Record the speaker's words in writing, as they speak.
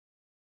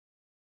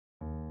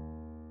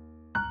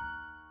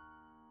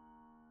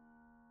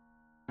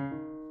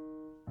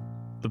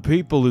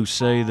people who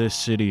say this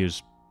city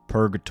is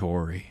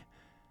purgatory,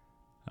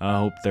 I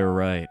hope they're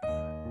right.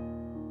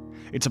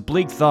 It's a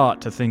bleak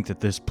thought to think that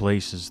this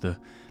place is the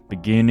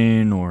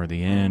beginning or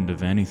the end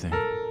of anything.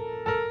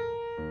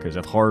 Because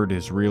if heart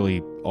is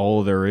really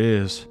all there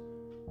is,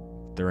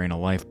 there ain't a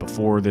life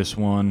before this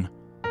one,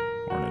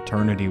 or an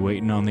eternity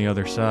waiting on the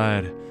other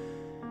side.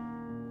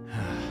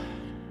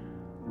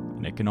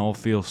 And it can all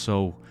feel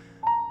so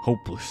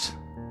hopeless,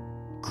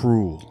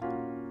 cruel.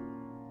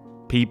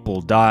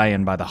 People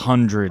dying by the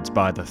hundreds,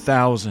 by the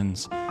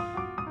thousands.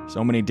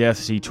 So many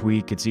deaths each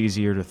week, it's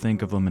easier to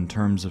think of them in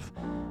terms of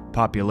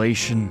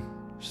population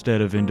instead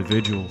of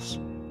individuals.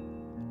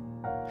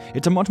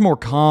 It's a much more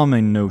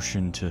common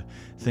notion to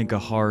think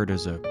of heart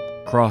as a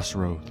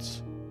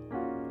crossroads.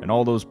 And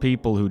all those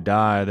people who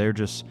die, they're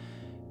just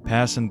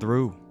passing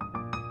through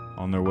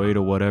on their way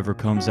to whatever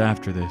comes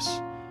after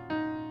this.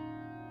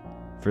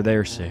 For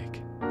their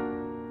sake,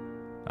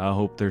 I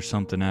hope there's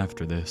something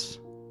after this.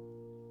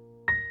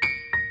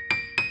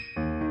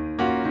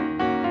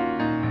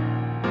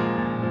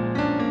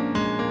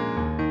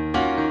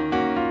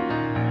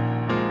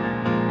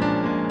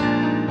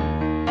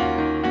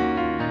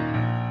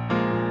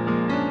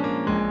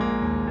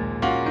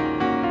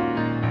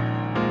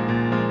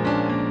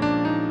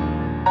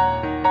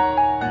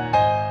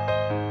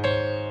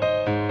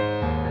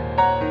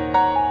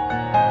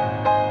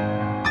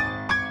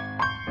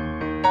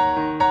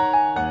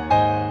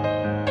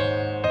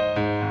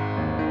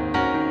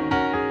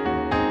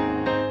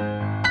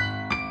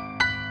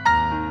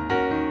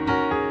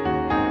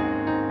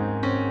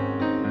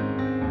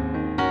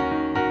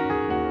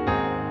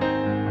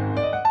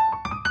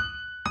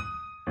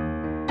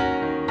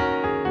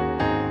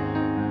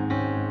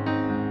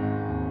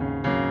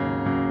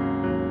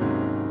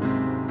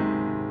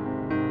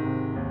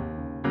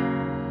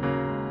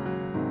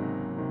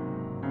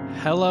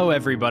 Hello,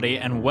 everybody,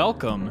 and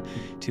welcome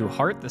to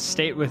Heart the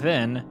State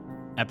Within,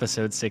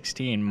 episode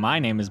 16. My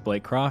name is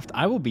Blake Croft.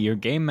 I will be your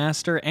game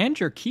master and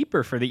your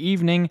keeper for the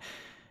evening,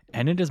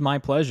 and it is my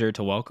pleasure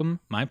to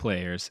welcome my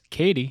players,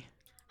 Katie.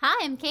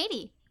 Hi, I'm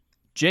Katie.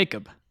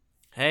 Jacob.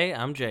 Hey,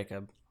 I'm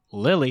Jacob.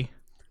 Lily.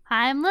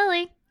 Hi, I'm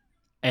Lily.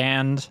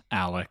 And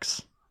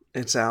Alex.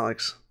 It's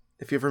Alex.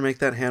 If you ever make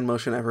that hand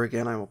motion ever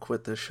again, I will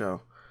quit this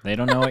show. They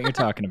don't know what you're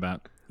talking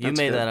about. You That's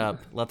made good. that up.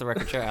 Let the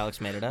record show Alex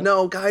made it up.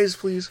 No, guys,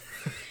 please.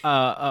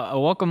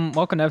 Welcome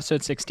to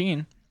episode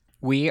 16.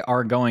 We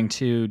are going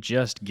to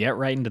just get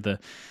right into the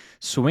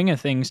swing of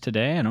things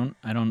today.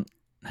 I don't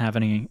have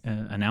any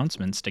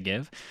announcements to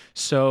give.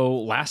 So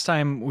last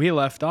time we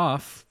left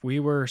off, we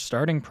were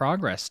starting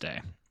Progress Day,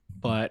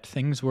 but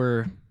things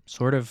were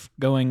sort of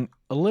going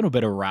a little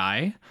bit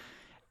awry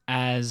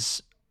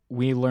as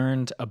we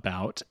learned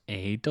about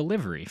a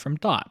delivery from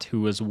Dot,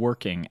 who was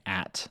working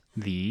at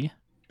the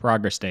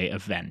Progress Day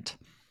event.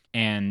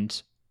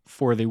 And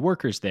for the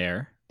workers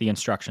there, the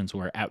instructions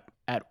were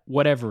at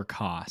whatever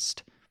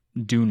cost,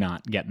 do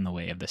not get in the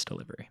way of this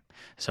delivery.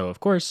 So, of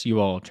course, you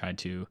all tried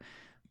to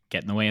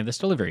get in the way of this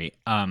delivery.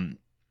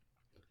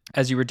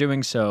 As you were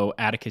doing so,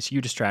 Atticus, you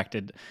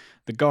distracted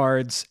the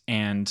guards,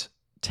 and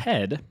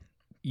Ted,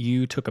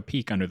 you took a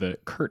peek under the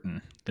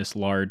curtain, this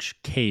large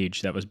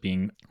cage that was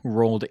being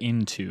rolled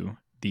into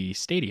the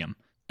stadium.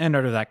 And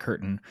under that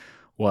curtain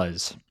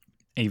was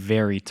a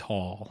very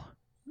tall,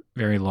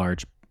 very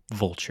large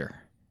vulture.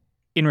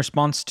 In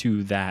response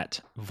to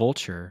that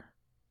vulture,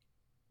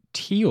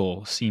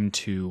 Teal seemed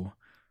to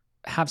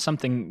have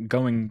something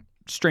going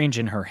strange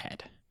in her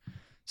head.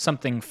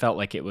 Something felt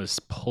like it was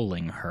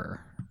pulling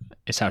her,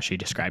 is how she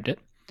described it.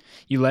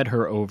 You led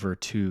her over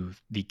to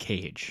the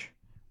cage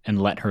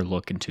and let her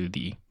look into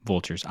the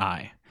vulture's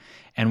eye.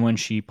 And when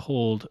she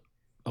pulled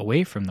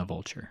away from the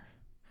vulture,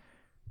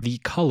 the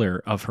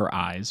color of her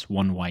eyes,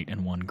 one white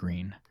and one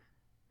green,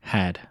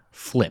 had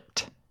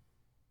flipped.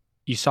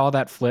 You saw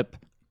that flip.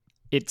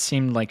 It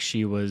seemed like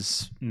she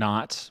was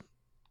not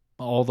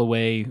all the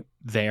way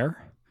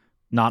there,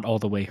 not all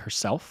the way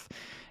herself,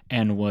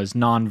 and was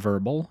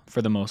nonverbal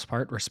for the most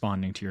part,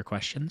 responding to your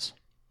questions.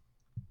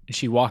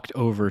 She walked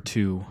over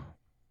to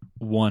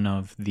one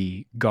of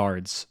the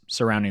guards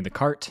surrounding the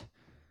cart,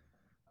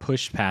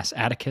 pushed past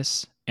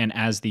Atticus, and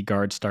as the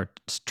guards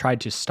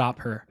tried to stop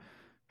her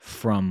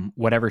from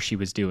whatever she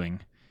was doing,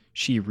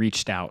 she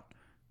reached out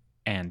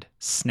and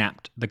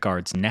snapped the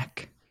guard's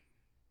neck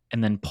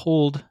and then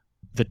pulled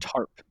the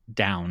tarp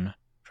down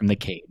from the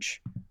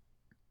cage,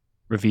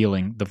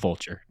 revealing the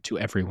vulture to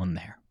everyone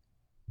there.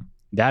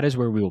 That is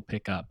where we will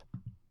pick up.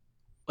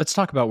 Let's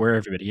talk about where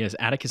everybody is.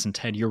 Atticus and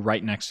Ted, you're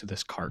right next to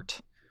this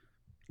cart.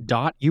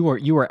 Dot, you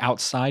are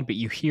outside, but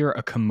you hear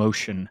a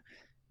commotion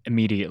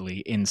immediately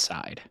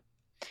inside.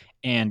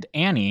 And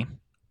Annie,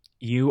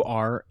 you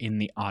are in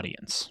the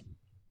audience.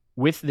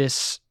 With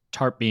this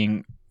tarp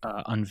being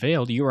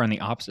unveiled, you are on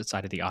the opposite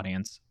side of the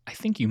audience. I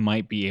think you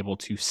might be able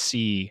to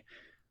see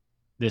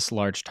this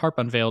large tarp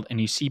unveiled, and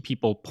you see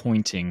people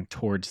pointing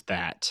towards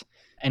that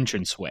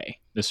entranceway,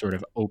 this sort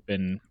of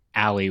open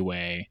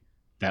alleyway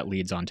that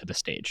leads onto the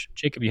stage.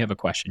 Jacob, you have a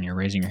question. You're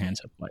raising your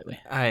hands up lightly.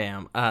 I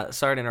am.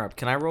 Sorry to interrupt.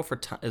 Can I roll for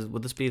time?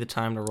 Would this be the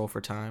time to roll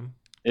for time?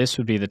 This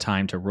would be the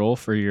time to roll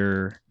for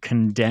your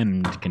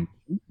condemned.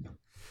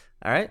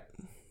 All right.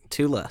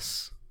 2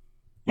 less.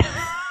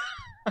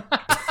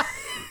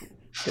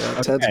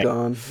 Yeah, Ted's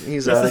gone.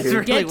 He's This out of is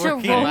here. really Get to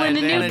working roll my in a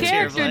new advantage here,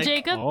 character, Blake.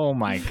 Jacob. Oh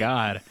my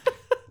God.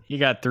 You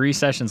got 3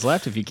 sessions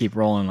left if you keep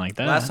rolling like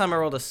that. Last time I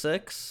rolled a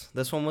 6.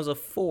 This one was a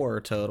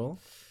 4 total.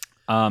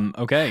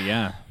 Okay,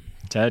 yeah.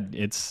 Ted,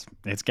 it's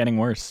getting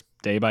worse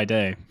day by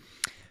day.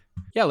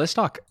 Yeah, let's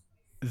talk.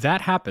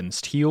 That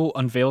happens. Teal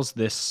unveils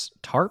this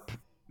tarp.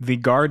 The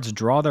guards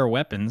draw their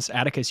weapons.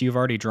 Atticus, you've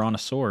already drawn a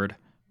sword.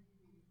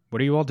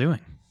 What are you all doing?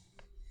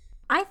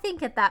 I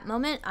think at that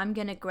moment, I'm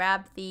going to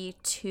grab the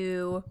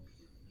 2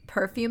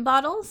 perfume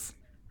bottles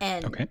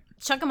and Okay.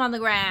 chuck them on the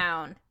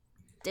ground.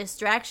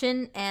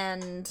 Distraction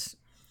and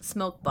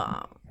smoke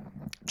bomb.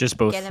 Just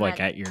both Get him like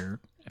at your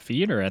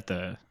feet or at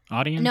the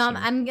audience? No, or-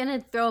 I'm going to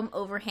throw them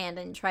overhand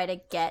and try to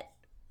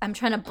I'm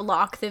trying to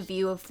block the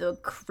view of the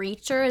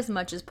creature as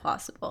much as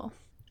possible.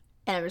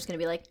 And I'm just going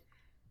to be like,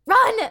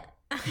 run!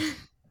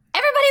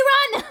 Everybody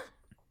run!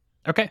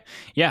 Okay.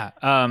 Yeah.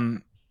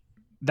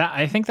 That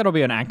I think that'll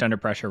be an act under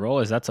pressure roll,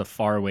 as that's a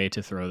far way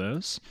to throw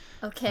those.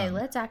 Okay,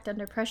 let's act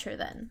under pressure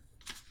then.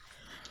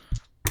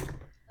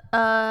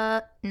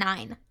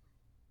 9.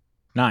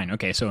 9.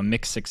 Okay, so a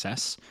mixed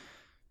success.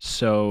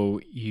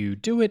 So you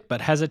do it, but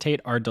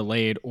hesitate, are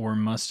delayed, or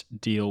must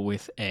deal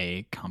with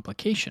a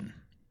complication.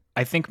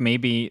 I think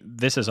maybe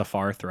this is a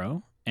far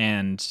throw,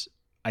 and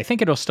I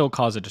think it'll still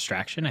cause a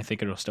distraction. I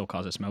think it'll still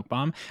cause a smoke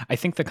bomb. I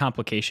think the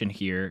complication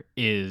here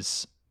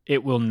is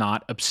it will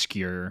not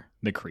obscure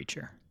the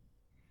creature.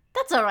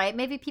 That's all right.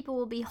 Maybe people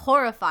will be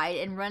horrified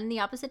and run in the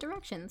opposite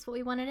direction. That's what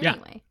we wanted Yeah.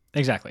 anyway.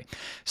 Exactly.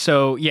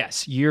 So,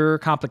 yes, your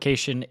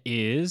complication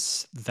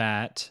is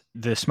that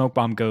the smoke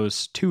bomb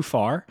goes too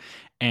far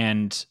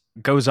and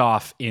goes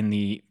off in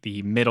the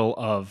middle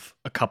of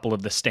a couple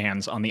of the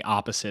stands on the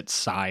opposite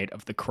side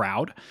of the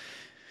crowd.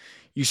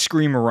 You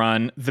scream or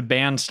run. The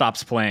band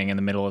stops playing in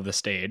the middle of the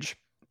stage,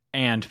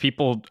 and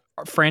people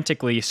are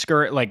frantically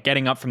like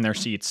getting up from their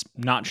seats,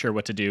 not sure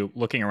what to do,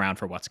 looking around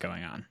for what's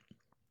going on.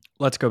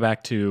 Let's go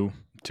back to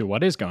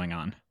what is going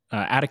on.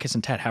 Atticus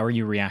and Ted, how are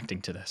you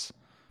reacting to this?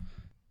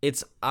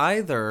 It's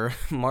either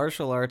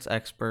martial arts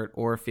expert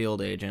or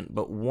field agent,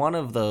 but one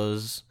of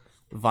those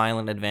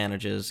violent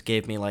advantages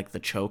gave me like the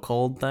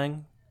chokehold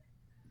thing.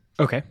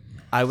 Okay.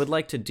 I would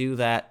like to do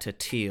that to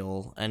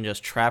Teal and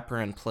just trap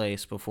her in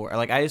place before.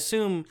 Like, I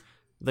assume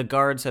the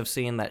guards have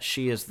seen that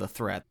she is the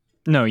threat.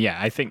 No, yeah,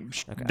 I think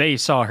they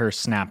saw her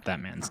snap that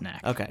man's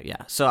neck. Okay,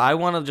 yeah. So I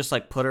want to just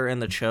like put her in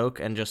the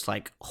choke and just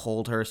like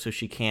hold her so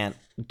she can't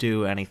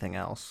do anything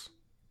else.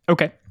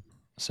 Okay.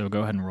 So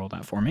go ahead and roll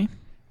that for me.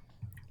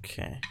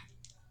 Okay.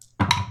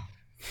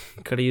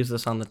 Could have used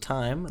this on the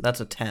time. That's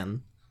a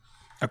 10.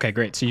 Okay,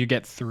 great. So you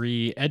get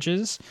 3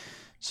 edges.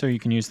 So you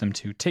can use them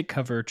to take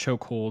cover,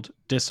 chokehold,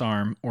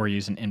 disarm, or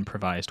use an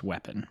improvised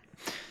weapon.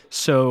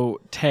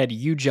 So, Ted,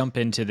 you jump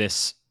into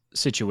this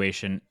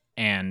situation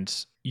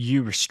and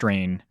you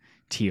restrain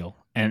Teal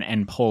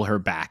and pull her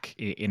back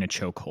in a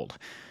chokehold.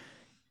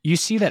 You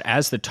see that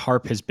as the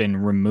tarp has been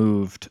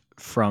removed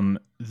from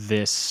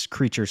this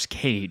creature's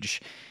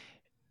cage,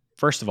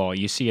 first of all,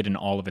 you see it in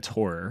all of its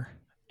horror,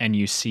 and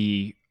you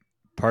see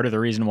part of the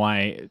reason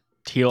why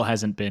Teal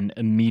hasn't been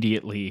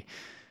immediately,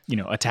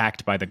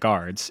 attacked by the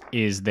guards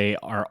is they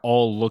are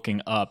all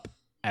looking up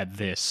at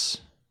this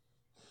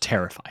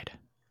terrified.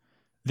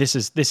 This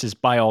is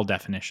by all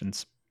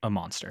definitions a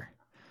monster.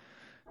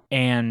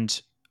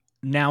 And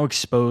now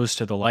exposed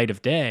to the light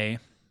of day,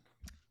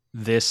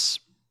 this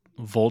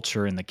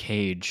vulture in the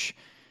cage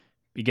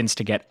begins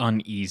to get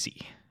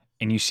uneasy,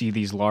 and you see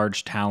these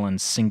large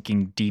talons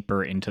sinking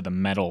deeper into the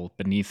metal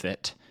beneath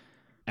it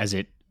as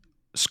it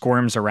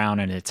squirms around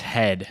and its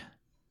head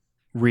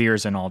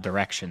rears in all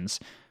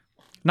directions.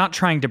 Not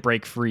trying to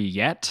break free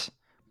yet,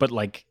 but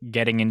like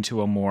getting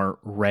into a more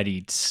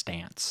readied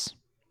stance.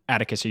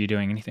 Atticus, are you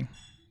doing anything?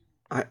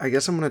 I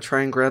guess I'm going to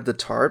try and grab the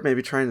tarp,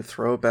 maybe trying to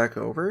throw it back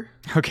over.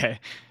 Okay.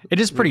 It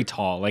is pretty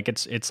tall. Like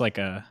it's like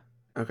a...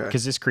 Okay.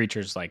 Because this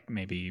creature's like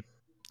maybe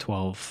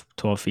 12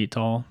 feet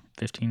tall,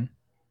 15.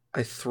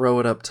 I throw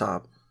it up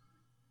top.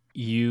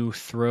 You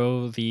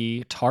throw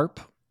the tarp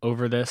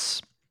over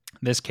this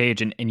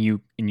cage and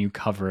you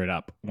cover it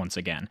up once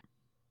again.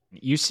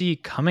 You see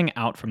coming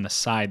out from the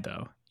side,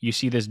 though, you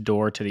see this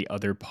door to the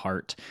other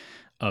part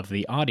of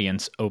the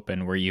audience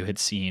open where you had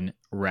seen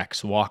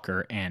Rex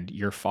Walker and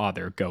your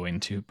father go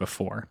into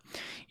before.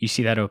 You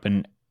see that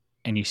open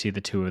and you see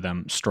the two of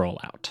them stroll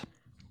out.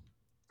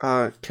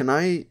 Can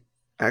I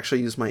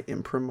actually use my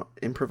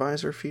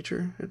improviser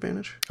feature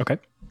advantage? Okay.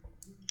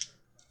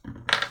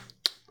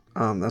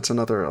 That's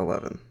another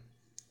 11.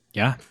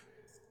 Yeah.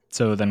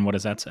 So then what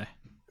does that say?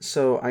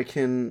 So I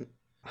can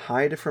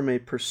hide from a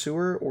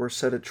pursuer or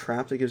set a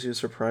trap that gives you a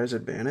surprise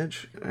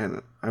advantage,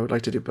 and I would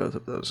like to do both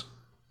of those.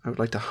 I would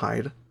like to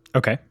hide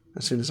Okay.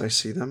 as soon as I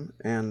see them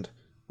and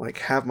like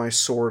have my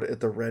sword at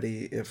the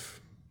ready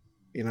if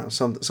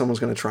someone's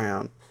gonna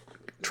try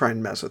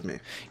and mess with me.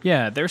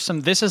 Yeah,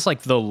 this is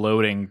like the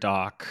loading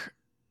dock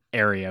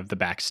area of the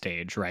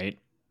backstage, right?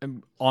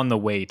 On the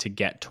way to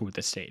get to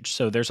the stage.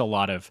 So there's a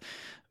lot of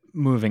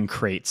moving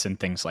crates and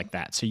things like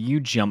that. So you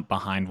jump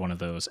behind one of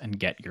those and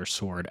get your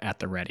sword at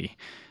the ready.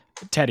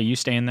 Ted, are you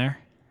staying there?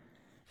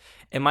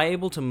 Am I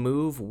able to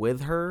move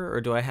with her,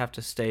 or do I have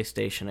to stay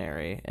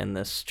stationary in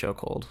this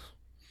chokehold?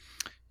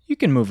 You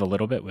can move a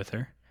little bit with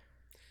her.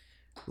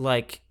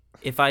 Like,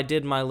 if I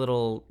did my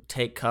little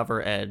take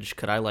cover edge,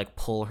 could I, like,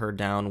 pull her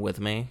down with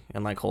me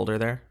and, like, hold her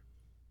there?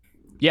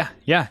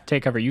 Yeah,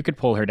 take cover. You could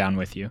pull her down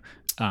with you.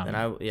 Then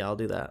I'll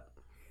do that.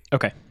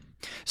 Okay.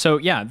 So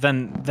yeah,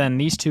 then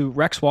these two,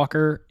 Rex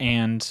Walker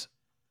and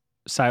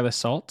Silas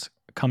Salt,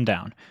 come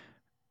down.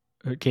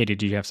 Katie,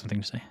 did you have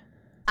something to say?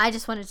 I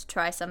just wanted to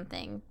try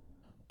something.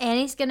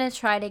 Annie's gonna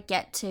try to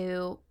get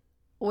to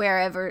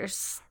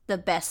wherever's the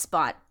best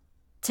spot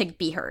to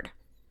be heard.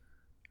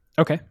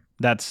 Okay.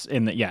 That's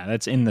in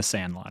the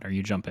sandlot. Are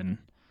you jumping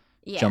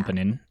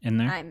in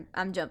there?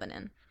 I'm jumping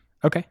in.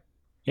 Okay.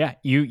 Yeah,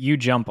 you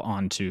jump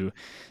onto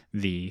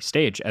the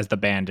stage as the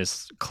band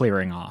is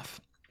clearing off.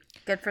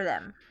 Good for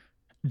them.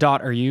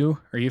 Dot, are you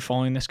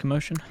following this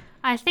commotion?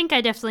 I think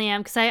I definitely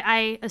am, because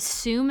I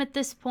assume at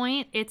this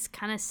point it's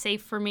kind of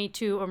safe for me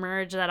to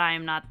emerge that I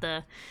am not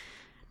the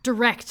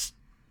direct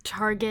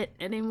target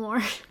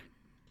anymore.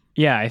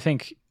 Yeah, I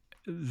think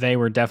they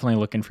were definitely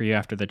looking for you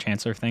after the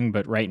Chancellor thing,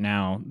 but right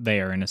now they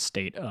are in a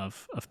state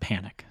of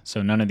panic.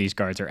 So none of these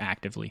guards are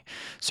actively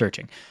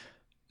searching.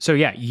 So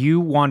yeah, you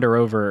wander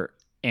over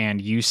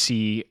and you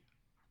see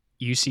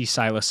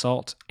Silas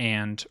Salt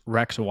and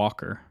Rex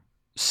Walker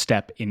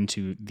step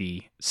into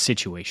the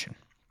situation.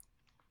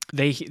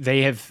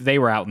 They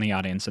were out in the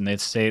audience and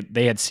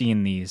they had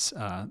seen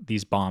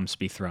these bombs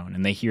be thrown,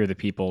 and they hear the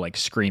people like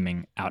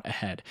screaming out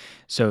ahead.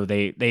 So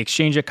they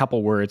exchange a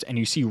couple words, and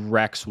you see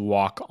Rex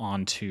walk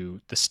onto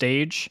the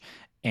stage,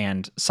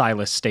 and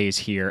Silas stays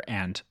here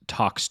and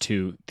talks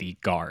to the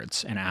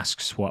guards and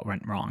asks what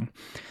went wrong.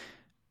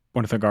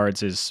 One of the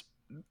guards is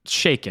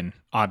shaken,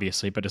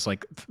 obviously, but it's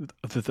like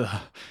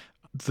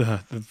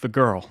the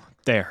girl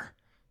there,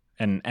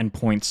 and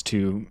points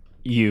to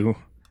you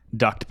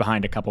ducked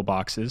behind a couple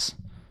boxes.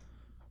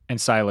 And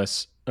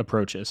Silas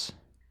approaches,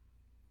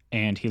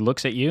 and he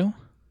looks at you,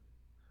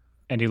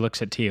 and he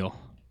looks at Teal,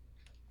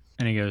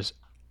 and he goes,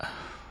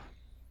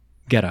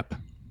 "Get up."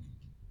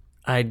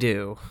 I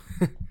do.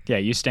 Yeah,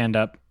 you stand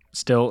up,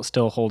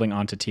 still holding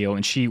onto Teal,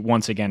 and she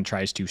once again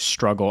tries to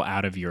struggle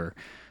out of your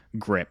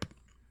grip.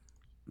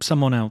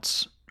 Someone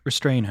else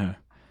restrain her.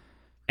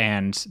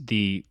 And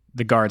the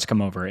guards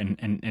come over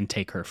and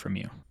take her from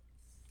you.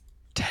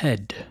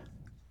 Ted,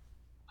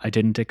 I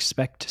didn't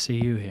expect to see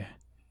you here.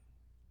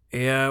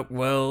 Yeah,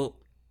 well,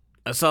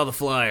 I saw the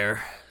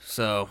flyer,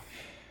 so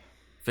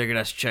figured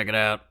I should check it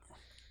out.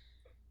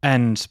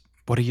 And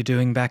what are you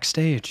doing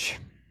backstage?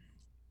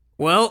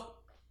 Well,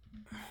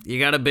 you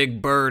got a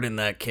big bird in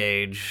that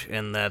cage,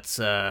 and that's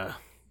kind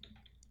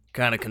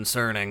of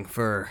concerning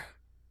for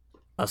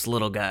us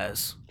little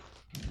guys.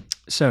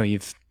 So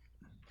you've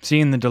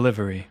seen the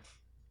delivery.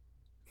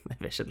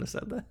 Maybe I shouldn't have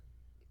said that.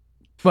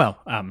 Well,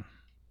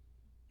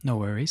 no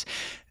worries.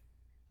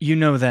 You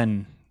know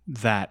then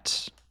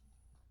that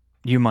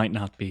you might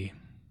not be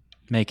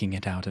making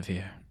it out of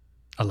here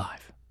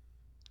alive.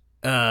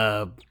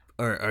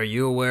 Are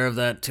you aware of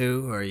that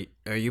too?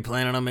 Are you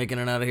planning on making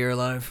it out of here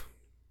alive?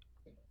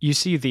 You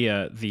see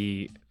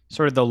the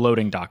sort of the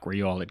loading dock where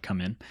you all had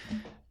come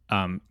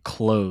in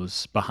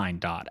close behind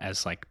Dot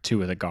as like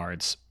two of the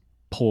guards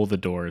pull the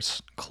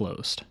doors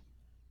closed.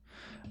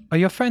 Are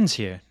your friends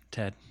here,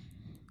 Ted?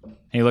 And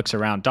he looks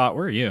around. Dot,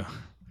 where are you?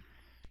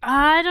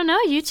 I don't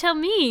know. You tell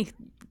me,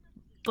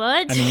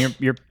 bud. I mean,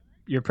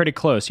 you're pretty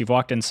close. You've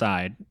walked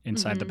inside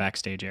the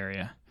backstage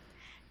area.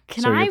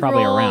 Can So I you're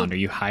probably roll around. Are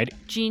you hiding?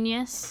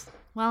 Genius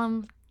while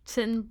I'm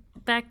sitting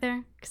back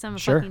there? Because I'm a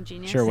Sure, fucking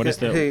genius. sure. What is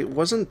the? Hey,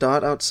 wasn't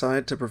Dot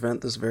outside to prevent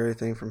this very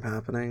thing from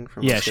happening?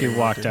 Yeah, she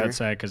walked out.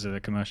 outside because of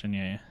the commotion.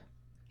 Yeah.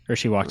 Or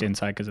she walked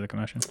inside because of the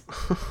commotion.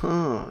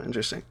 Oh,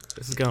 interesting.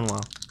 This is going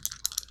well.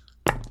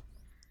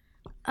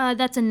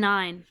 That's a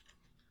 9.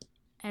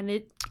 And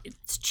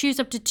it's choose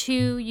up to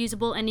 2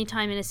 usable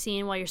anytime in a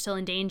scene while you're still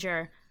in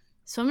danger.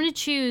 So I'm going to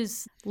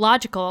choose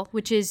logical,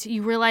 which is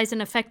you realize an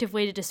effective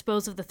way to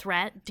dispose of the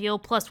threat, deal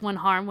 +1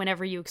 harm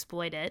whenever you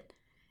exploit it.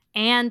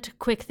 And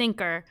quick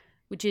thinker,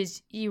 which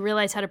is you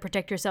realize how to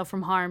protect yourself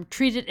from harm,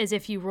 treat it as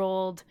if you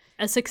rolled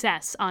a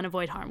success on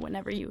avoid harm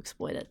whenever you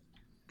exploit it.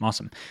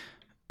 Awesome.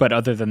 But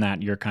other than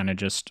that, you're kind of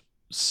just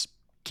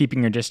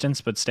keeping your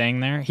distance but staying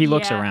there. He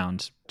looks Yeah.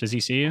 around. Does he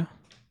see you?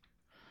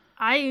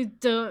 I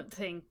don't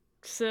think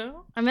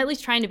so. I'm at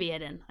least trying to be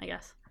hidden, I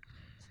guess.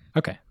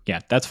 Okay. Yeah,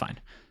 that's fine.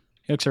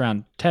 He looks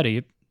around.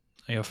 Teddy,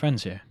 are your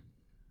friends here?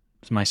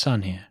 Is my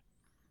son here?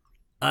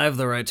 I have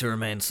the right to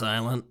remain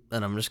silent,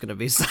 and I'm just gonna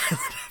be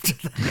silent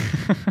after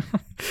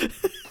that.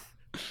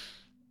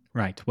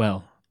 Right.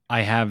 Well,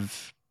 I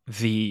have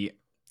the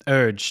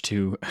urge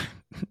to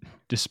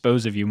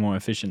dispose of you more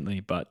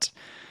efficiently, but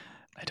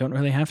I don't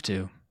really have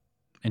to.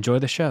 enjoy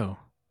the show.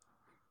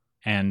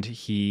 And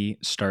he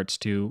starts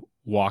to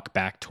walk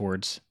back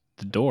towards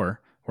the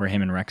door where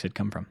him and Rex had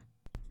come from.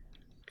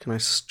 Can I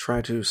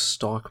try to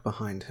stalk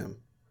behind him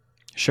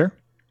Sure.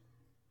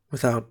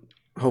 without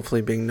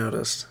hopefully being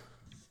noticed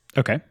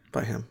Okay.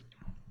 by him?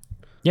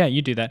 Yeah,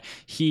 you do that.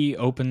 He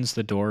opens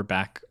the door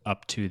back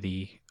up to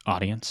the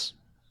audience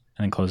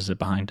and then closes it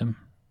behind him.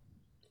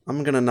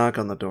 I'm gonna knock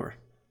on the door.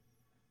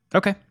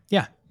 Okay.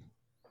 Yeah.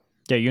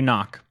 Yeah, you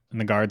knock and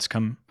the guards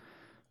come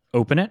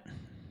open it.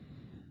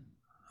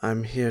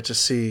 I'm here to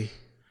see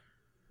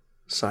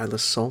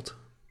Silas Salt.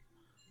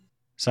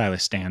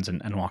 Silas stands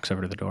and walks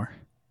over to the door.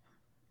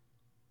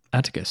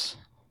 Atticus,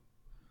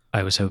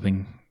 I was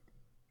hoping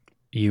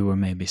you were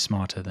maybe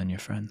smarter than your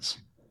friends.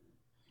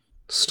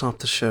 Stop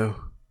the show.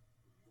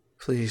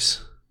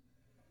 Please.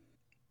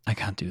 I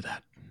can't do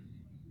that.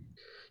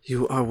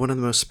 You are one of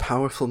the most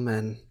powerful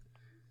men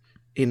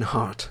in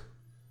heart.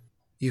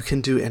 You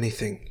can do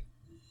anything.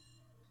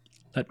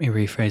 Let me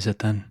rephrase it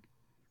then.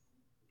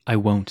 I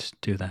won't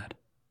do that.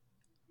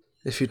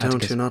 If you don't,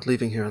 Atticus. you're not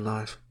leaving here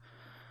alive.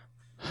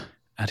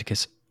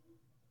 Atticus,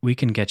 we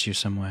can get you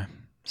somewhere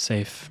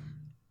safe.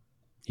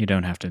 You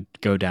don't have to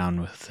go down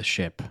with the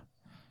ship.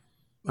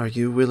 Are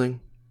you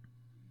willing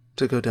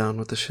to go down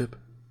with the ship?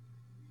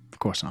 Of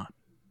course not.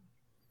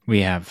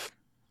 We have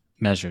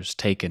measures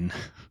taken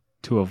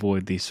to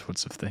avoid these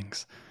sorts of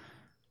things.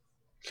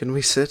 Can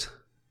we sit?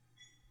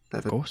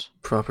 Have Of a course.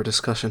 proper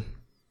discussion.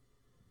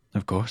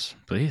 Of course,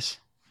 please.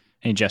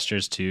 And he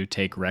gestures to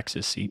take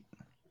Rex's seat.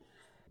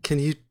 Can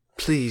you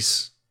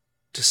please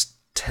just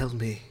tell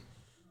me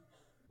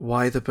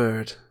why the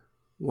bird?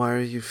 Why are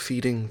you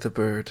feeding the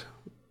bird?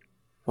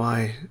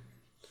 Why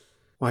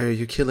are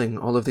you killing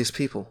all of these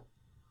people?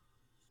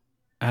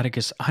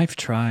 Atticus, I've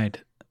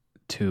tried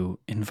to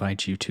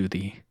invite you to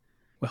the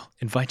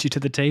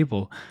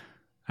table.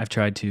 I've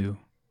tried to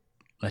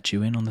let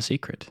you in on the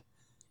secret.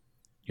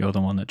 You're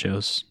the one that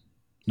chose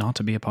not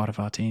to be a part of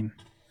our team.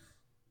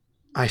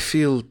 I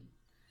feel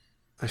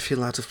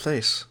out of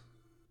place.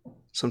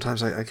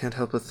 Sometimes I can't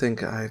help but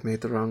think I've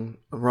made a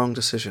wrong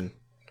decision.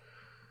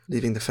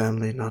 Leaving the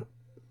family, not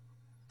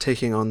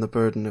taking on the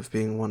burden of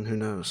being one who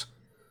knows.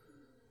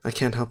 I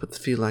can't help but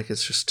feel like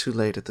it's just too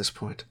late at this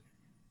point.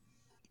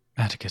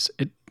 Atticus,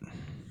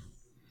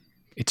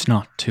 it's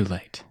not too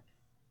late.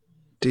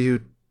 Do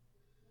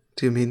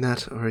you mean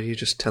that, or are you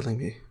just telling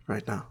me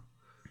right now?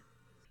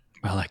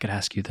 Well, I could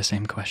ask you the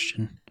same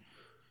question.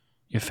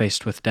 You're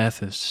faced with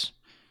death. Is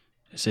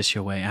this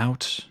your way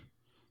out?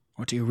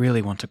 Or do you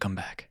really want to come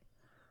back?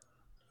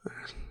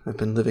 I've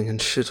been living in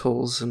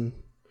shitholes and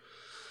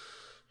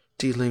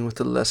dealing with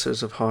the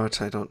lessers of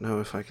heart. I don't know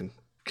if I can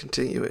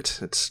continue it.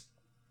 It's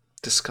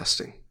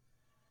disgusting.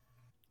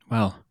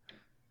 Well,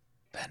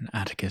 then,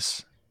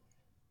 Atticus,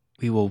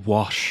 we will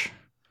wash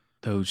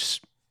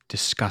those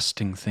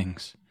disgusting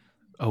things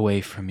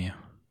away from you.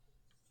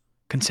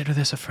 Consider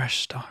this a fresh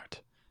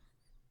start.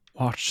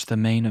 Watch the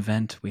main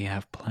event we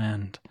have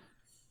planned,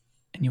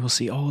 and you will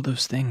see all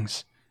those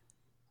things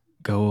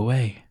go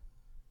away.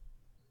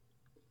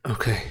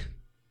 Okay.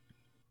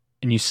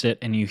 And you sit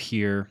and you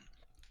hear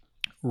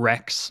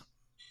Rex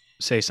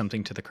say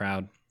something to the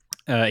crowd.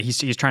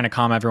 He's trying to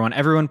calm everyone.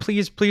 Everyone,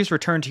 please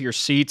return to your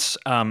seats.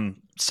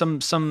 Some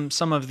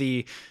of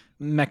the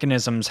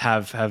mechanisms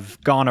have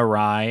gone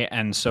awry,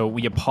 and so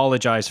we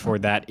apologize for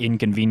that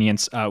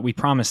inconvenience. We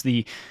promise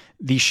the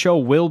show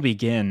will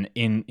begin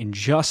in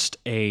just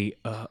a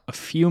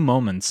few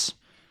moments.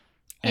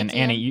 And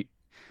Thank you.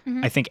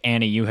 Annie, I think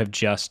Annie, you have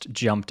just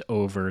jumped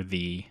over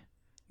the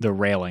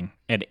railing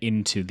and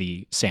into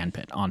the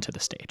sandpit onto the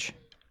stage.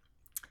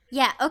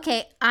 Yeah,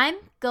 okay. I'm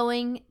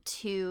going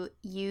to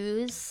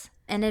use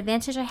an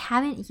advantage I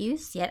haven't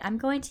used yet. I'm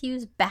going to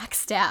use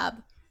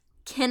backstab.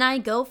 Can I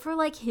go for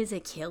like his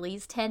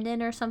Achilles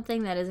tendon or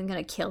something that isn't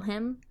going to kill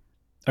him?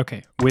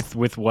 Okay,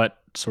 with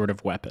what sort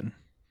of weapon?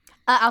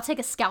 I'll take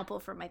a scalpel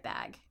from my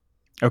bag.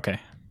 Okay.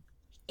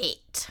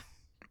 8.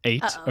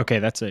 8. Uh-oh. Okay,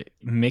 that's a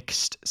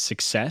mixed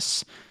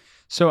success.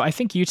 So I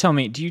think you tell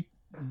me, do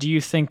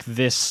you think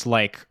this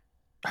like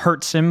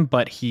hurts him,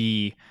 but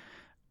he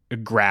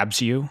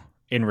grabs you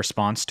in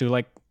response to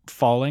like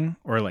falling,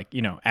 or like,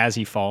 you know, as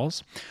he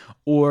falls?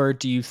 Or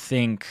do you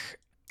think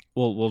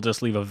we'll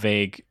just leave a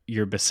vague,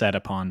 you're beset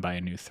upon by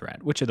a new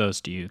threat? Which of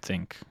those do you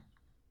think?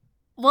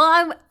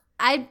 Well,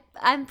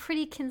 I'm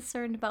pretty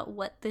concerned about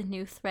what the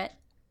new threat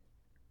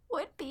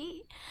would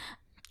be.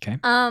 Okay.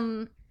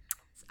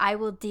 I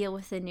will deal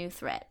with the new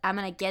threat. I'm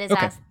going to get his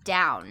Okay. ass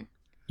down.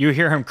 You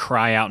hear him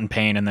cry out in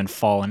pain and then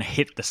fall and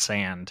hit the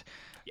sand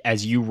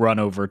as you run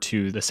over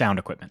to the sound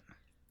equipment.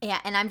 Yeah,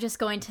 and I'm just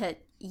going to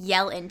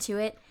yell into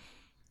it.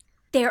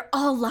 They're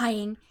all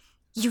lying.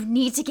 You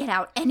need to get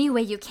out any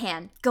way you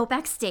can. Go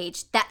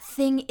backstage. That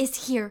thing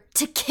is here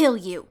to kill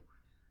you.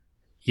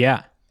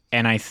 Yeah,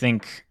 and I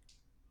think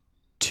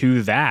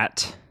to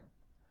that,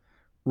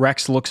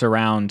 Rex looks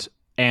around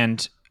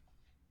and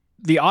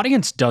the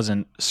audience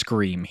doesn't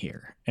scream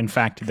here. In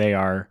fact, they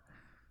are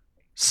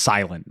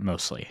silent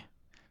mostly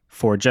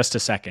for just a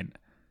second.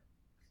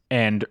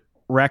 And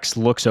Rex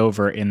looks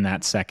over in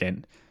that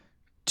second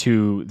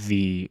to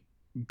the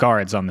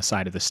guards on the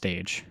side of the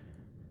stage,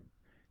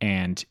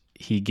 and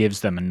he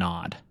gives them a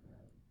nod.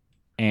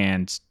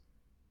 And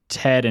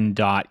Ted and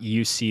Dot,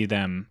 you see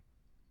them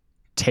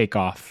take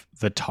off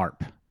the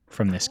tarp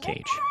from this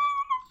cage.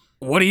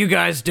 What are you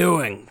guys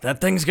doing?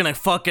 That thing's gonna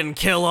fucking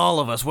kill all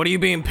of us. What are you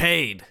being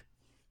paid?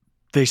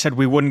 They said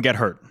we wouldn't get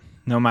hurt,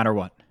 no matter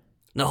what.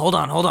 No, hold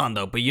on,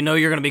 though. But you know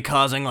you're gonna be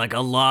causing, like, a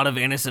lot of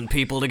innocent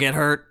people to get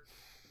hurt?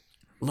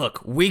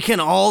 Look, we can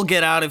all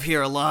get out of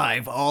here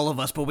alive, all of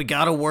us, but we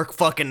gotta work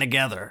fucking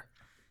together.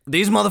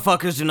 These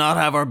motherfuckers do not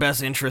have our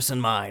best interests in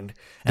mind.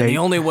 And the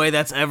only way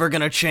that's ever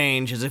gonna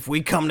change is if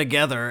we come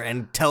together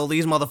and tell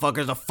these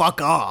motherfuckers to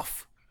fuck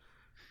off.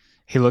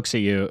 He looks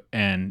at you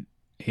and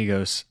he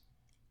goes,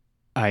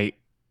 I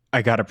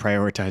gotta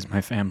prioritize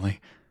my family.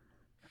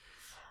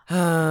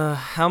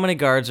 How many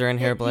guards are in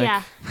here, Blake?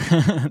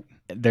 Yeah.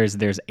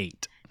 There's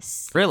 8.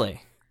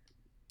 Really?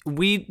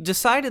 We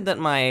decided that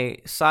my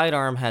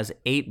sidearm has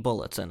 8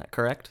 bullets in it,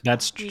 correct?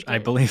 I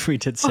believe we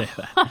did say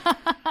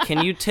that.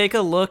 Can you take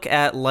a look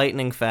at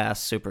lightning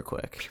fast super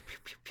quick?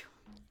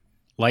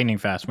 Lightning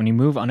fast. When you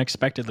move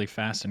unexpectedly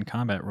fast in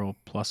combat, roll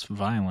plus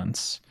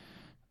violence.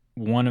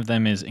 One of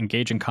them is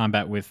engage in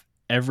combat with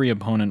every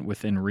opponent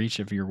within reach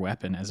of your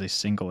weapon as a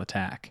single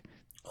attack.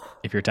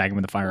 If you're attacking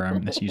with a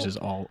firearm, this uses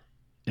all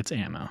its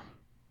ammo.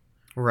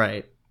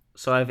 Right.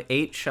 So I have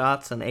 8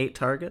 shots and 8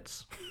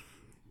 targets?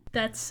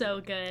 That's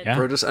so good. Yeah.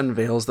 Bro just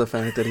unveils the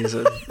fact that he's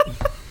a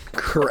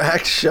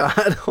crack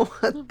shot.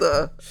 What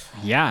the?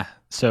 Yeah.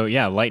 So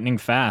yeah, lightning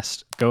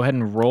fast. Go ahead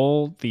and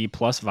roll the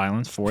plus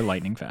violence for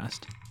lightning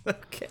fast.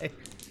 Okay.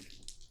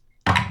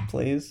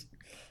 Please.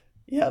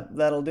 Yep,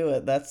 that'll do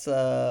it. That's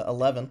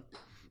 11.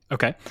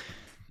 Okay.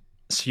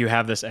 So you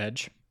have this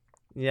edge.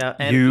 Yeah,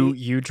 and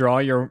You draw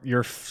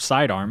your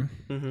sidearm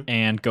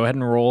and go ahead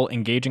and roll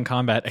engage in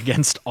combat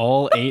against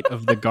all 8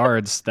 of the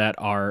guards that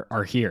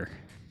are here.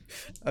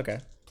 Okay,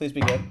 please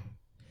be good.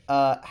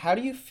 How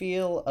do you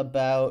feel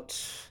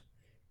about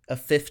a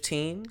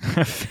 15?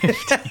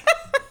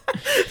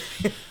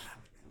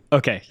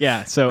 Okay,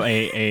 yeah. So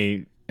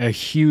a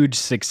huge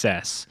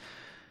success.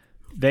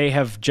 They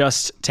have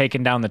just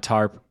taken down the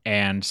tarp,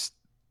 and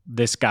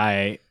this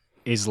guy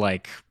is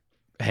like,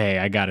 "Hey,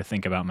 I got to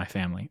think about my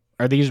family."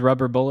 Are these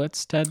rubber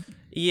bullets, Ted?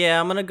 Yeah,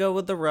 I'm gonna go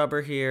with the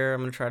rubber here.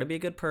 I'm gonna try to be a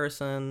good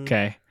person.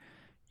 Okay.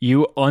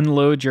 You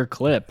unload your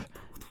clip,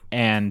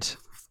 and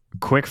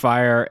quick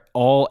fire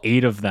all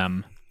 8 of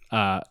them,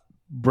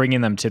 bringing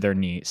them to their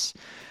knees.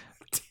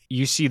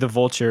 You see the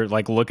vulture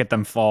like look at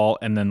them fall,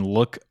 and then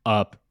look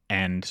up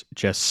and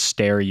just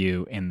stare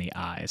you in the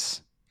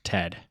eyes,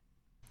 Ted.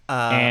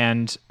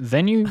 And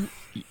then you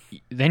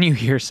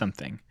hear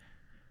something.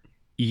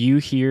 You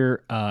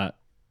hear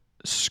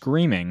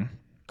screaming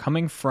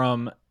coming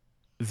from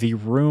the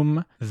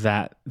room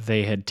that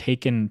they had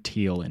taken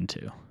Teal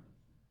into.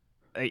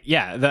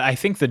 I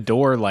think the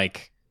door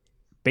like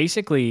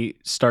basically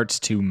starts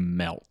to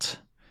melt.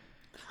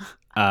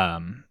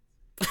 I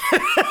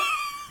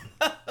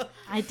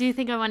do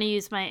think I want to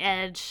use my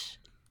edge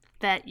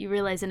that you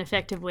realize an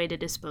effective way to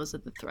dispose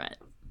of the threat.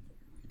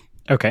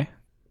 Okay.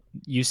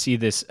 You see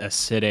this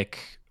acidic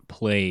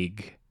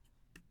plague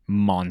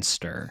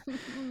monster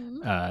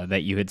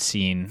that you had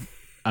seen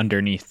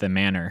underneath the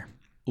manor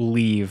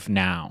leave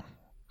now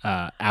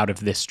out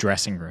of this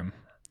dressing room,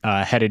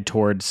 headed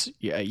towards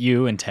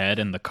you and Ted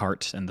and the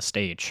cart and the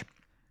stage.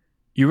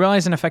 You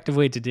realize an effective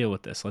way to deal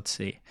with this. Let's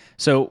see.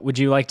 So would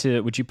you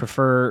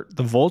prefer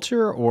the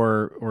vulture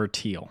or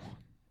Teal?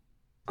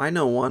 I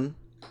know one.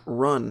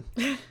 Run.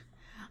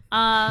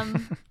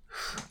 I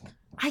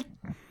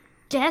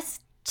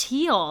guess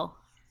Teal.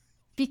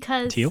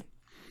 Because Teal?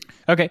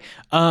 Okay.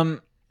 How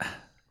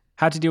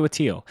to deal with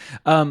Teal?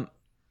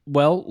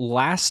 Well,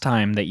 last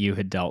time that you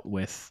had dealt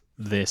with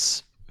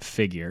this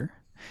figure,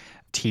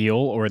 Teal,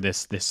 or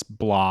this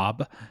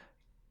blob,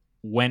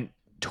 went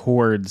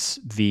towards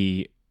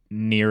the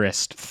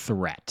nearest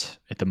threat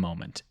at the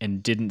moment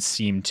and didn't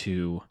seem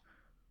to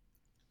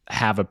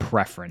have a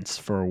preference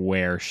for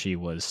where she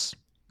was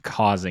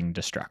causing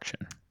destruction.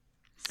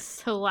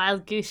 So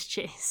wild goose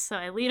chase. So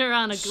I lead her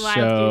on a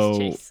wild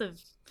goose chase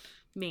of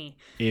me.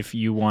 If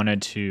you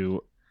wanted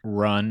to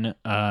run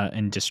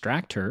and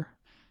distract her,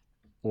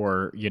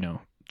 or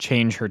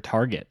change her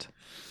target,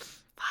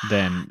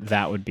 then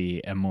that would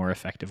be a more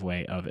effective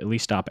way of at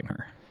least stopping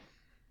her.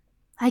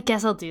 I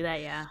guess I'll do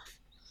that, yeah.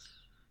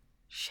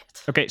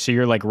 Shit. Okay, so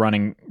you're like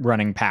running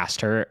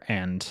past her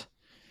and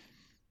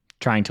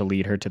trying to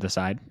lead her to the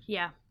side.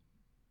 Yeah.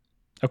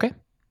 Okay.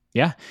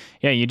 Yeah,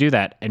 you do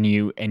that, and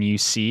you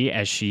see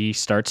as she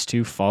starts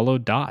to follow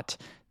Dot.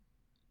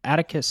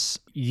 Atticus,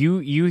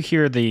 you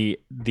hear the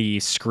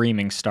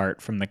screaming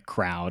start from the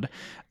crowd.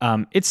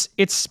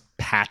 It's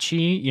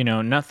patchy,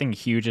 nothing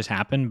huge has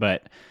happened,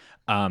 but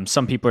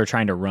some people are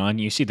trying to run.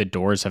 You see the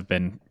doors have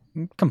been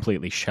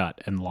completely shut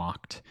and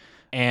locked.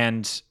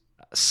 And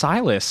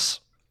Silas,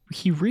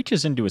 he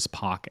reaches into his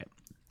pocket,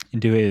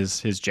 into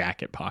his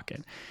jacket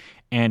pocket,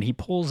 and he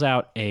pulls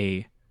out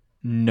a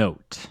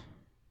note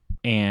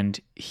and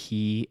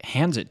he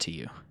hands it to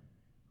you.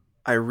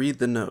 I read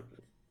the note.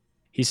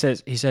 He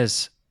says,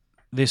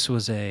 this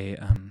was a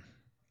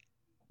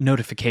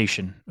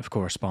notification of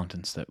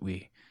correspondence that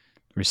we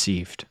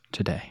received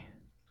today.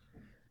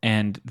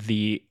 And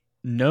the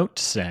note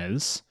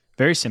says,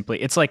 very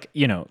simply, it's like,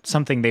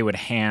 something they would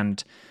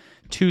hand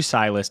to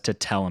Silas to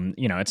tell him,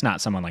 it's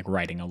not someone like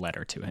writing a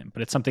letter to him,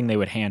 but it's something they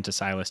would hand to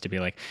Silas to be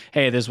like,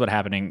 hey, this is what's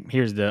happening.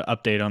 Here's the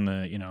update on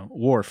the,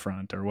 war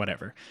front or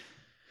whatever.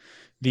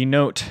 The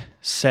note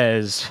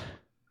says,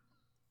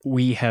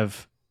 we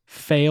have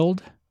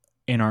failed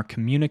in our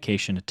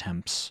communication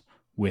attempts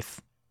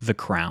with the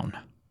Crown.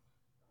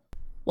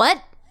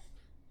 What?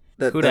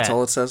 Who That's dat?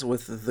 all it says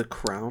with the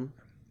crown?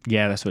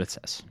 Yeah, that's what it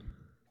says.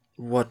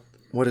 What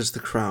is the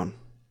crown?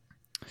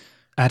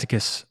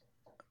 Atticus,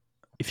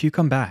 if you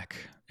come back,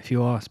 if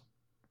you are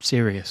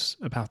serious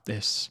about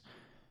this,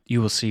 you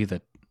will see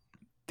that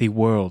the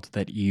world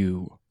that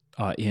you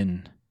are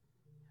in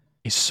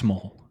is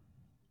small.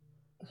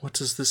 What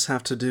does this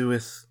have to do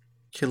with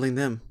killing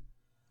them?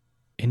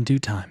 In due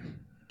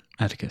time,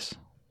 Atticus.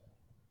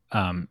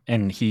 And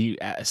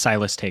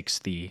Silas takes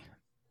the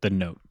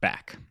note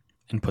back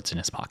and puts it in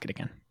his pocket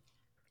again.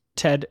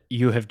 Ted,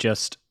 you have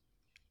just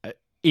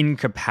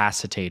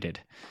incapacitated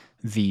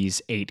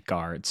these 8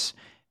 guards,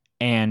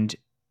 and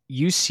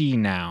you see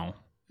now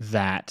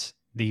that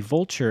the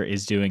vulture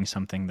is doing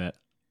something that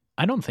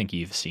I don't think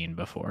you've seen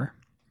before.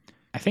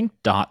 I think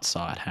Dot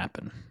saw it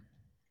happen.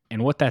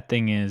 And what that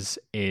thing is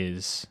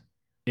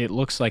it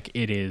looks like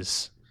it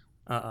is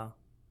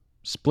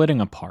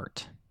splitting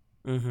apart.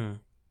 Mm-hmm.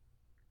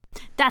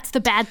 That's the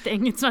bad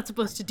thing. It's not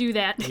supposed to do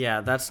that.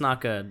 Yeah, that's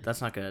not good.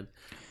 That's not good.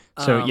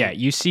 So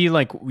you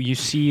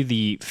see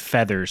the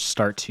feathers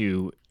start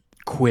to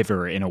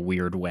quiver in a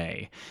weird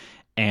way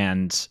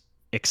and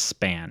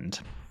expand.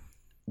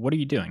 What are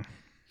you doing?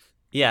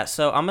 Yeah,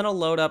 so I'm going to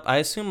load up. I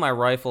assume my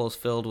rifle is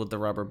filled with the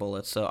rubber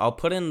bullets, so I'll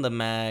put in the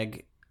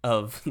mag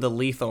of the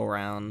lethal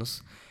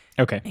rounds.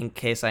 Okay. In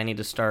case I need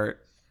to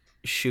start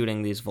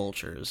shooting these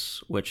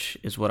vultures, which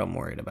is what I'm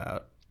worried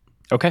about.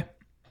 Okay.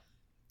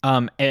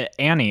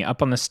 Annie,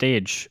 up on the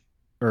stage,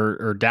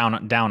 or down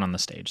on the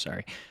stage,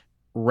 sorry.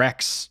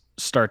 Rex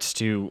starts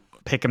to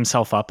pick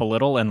himself up a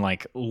little and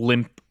like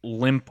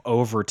limp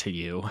over to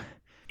you.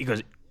 He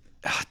goes,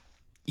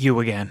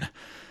 "You again.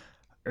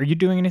 Are you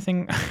doing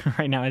anything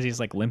right now as he's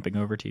like limping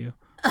over to you?"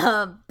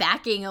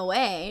 Backing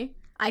away.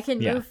 I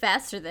can Yeah. move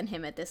faster than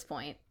him at this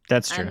point.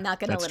 That's true. I'm not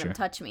going to That's let him true.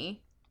 touch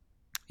me.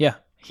 Yeah,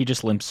 he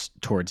just limps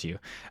towards you.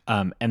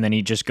 And then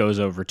he just goes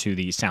over to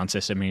the sound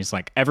system and he's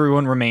like,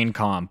 everyone remain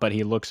calm. But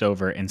he looks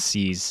over and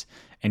sees,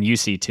 and you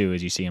see too,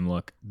 as you see him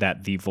look,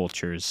 that the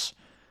vulture's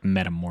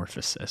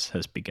metamorphosis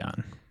has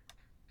begun.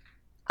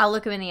 I'll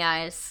look him in the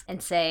eyes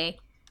and say,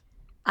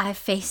 I've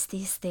faced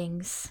these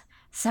things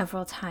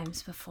several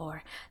times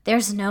before.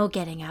 There's no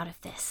getting out of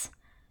this.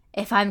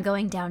 If I'm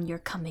going down, you're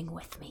coming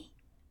with me.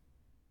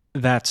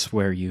 That's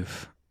where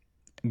you've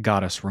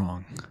got us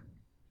wrong.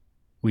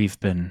 We've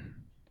been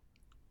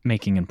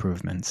making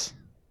improvements.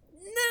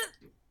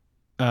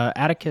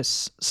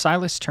 Atticus,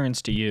 Silas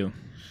turns to you,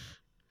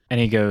 and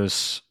he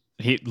goes,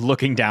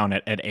 looking down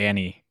at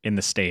Annie in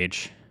the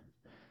stage.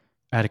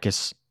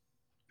 Atticus,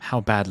 how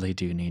badly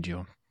do you need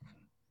your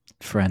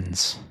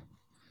friends?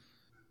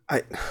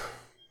 I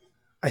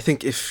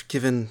think if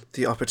given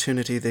the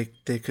opportunity,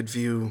 they could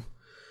view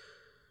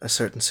a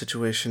certain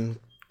situation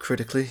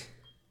critically.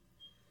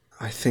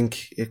 I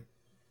think it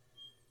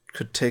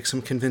could take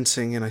some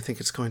convincing, and I think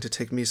it's going to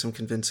take me some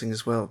convincing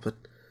as well, but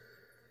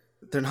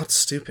they're not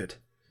stupid.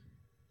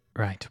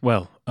 Right.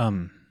 Well,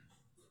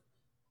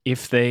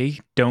 if they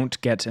don't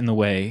get in the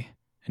way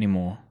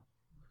anymore,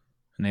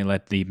 and they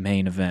let the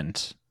main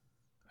event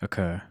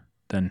occur,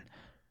 then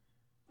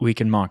we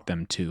can mark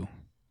them to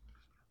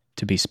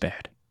be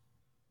spared.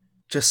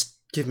 Just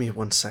give me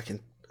 1 second.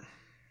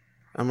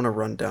 I'm gonna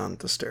run down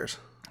the stairs.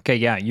 Okay,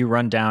 yeah, you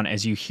run down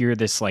as you hear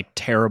this like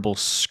terrible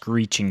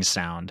screeching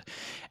sound,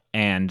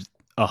 and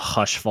a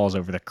hush falls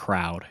over the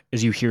crowd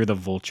as you hear the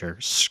vulture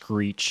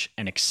screech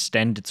and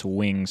extend its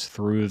wings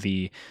through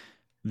the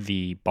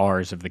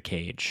bars of the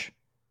cage,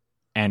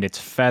 and its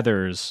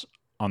feathers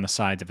on the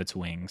sides of its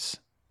wings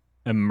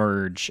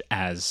emerge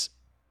as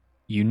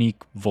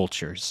unique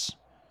vultures.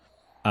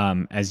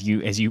 As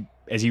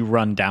you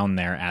run down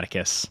there,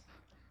 Atticus.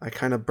 I'm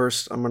gonna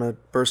burst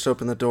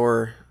open the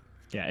door.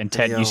 Yeah, and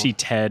Ted, you yell. see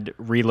Ted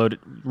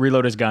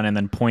reload his gun and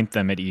then point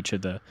them at each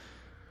of the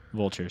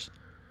vultures.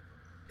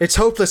 It's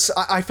hopeless.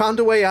 I found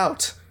a way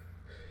out.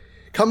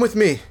 Come with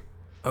me.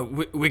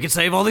 We can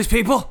save all these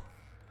people?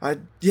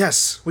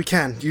 Yes, we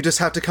can. You just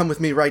have to come with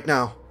me right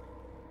now.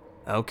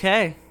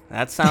 Okay,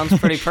 that sounds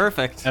pretty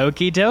perfect.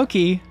 Okie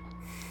dokie.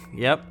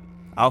 Yep,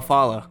 I'll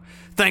follow.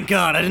 Thank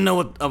God, I didn't know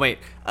what... Oh, wait.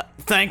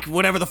 Thank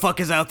whatever the fuck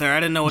is out there. I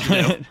didn't know what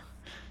to do.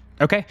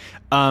 Okay.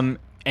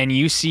 And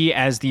you see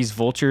as these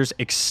vultures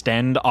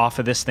extend off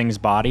of this thing's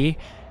body,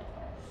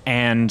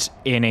 and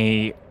in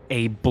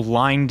a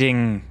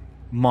blinding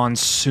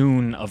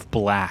monsoon of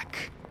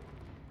black,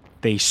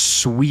 they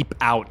sweep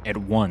out at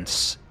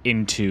once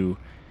into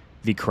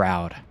the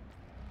crowd.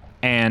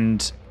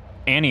 And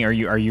Annie, are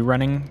you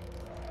running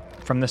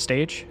from the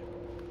stage?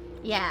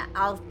 Yeah,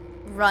 I'll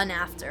run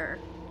after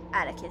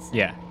Atticus. and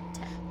Yeah.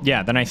 Ted.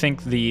 Yeah, then I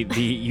think the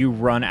you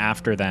run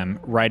after them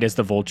right as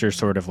the vultures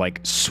sort of like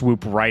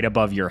swoop right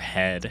above your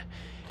head.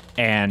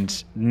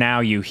 And now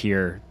you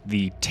hear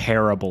the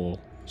terrible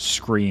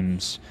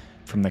screams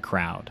from the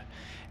crowd.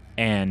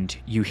 And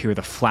you hear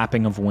the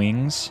flapping of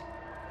wings.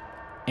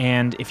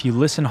 And if you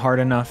listen hard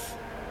enough,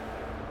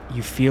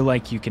 you feel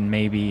like you can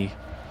maybe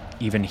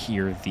even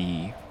hear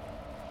the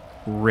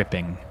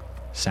ripping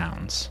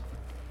sounds.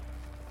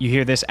 You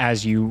hear this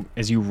as you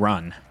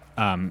run.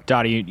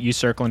 Dottie, you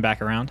circling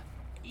back around?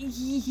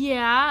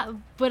 Yeah,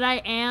 but I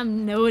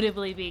am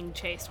notably being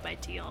chased by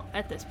Teal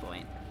at this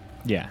point.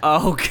 Yeah.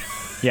 Oh,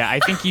 Yeah, I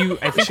think she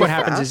what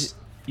happens is fast?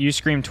 you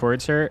scream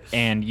towards her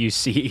and you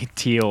see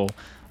Teal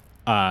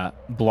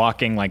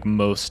blocking like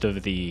most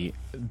of the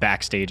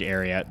backstage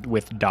area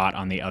with Dot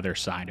on the other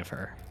side of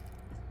her.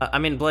 I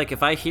mean, Blake,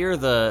 if I hear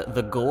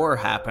the gore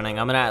happening,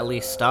 I'm gonna at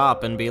least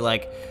stop and be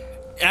like,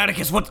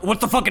 Atticus, what's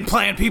the fucking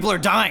plan? People are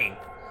dying.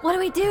 What do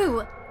we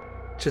do?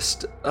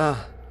 Just,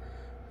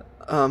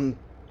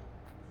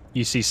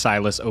 You see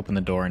Silas open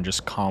the door and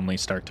just calmly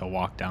start to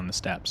walk down the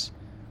steps.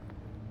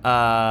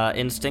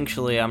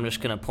 instinctually, I'm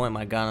just gonna point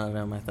my gun at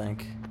him, I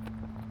think.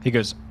 He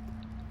goes,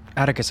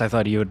 Atticus, I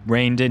thought you had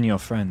reined in your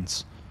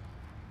friends,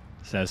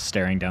 says,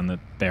 staring down the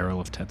barrel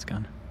of Ted's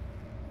gun.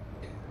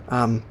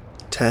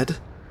 Ted,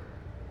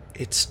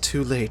 it's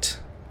too late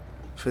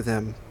for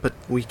them, but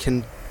we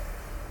can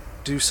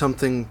do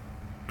something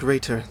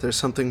greater. There's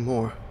something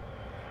more.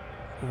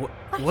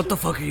 What the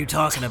fuck are you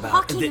talking about?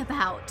 Talking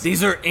about?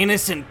 These are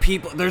innocent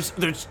people.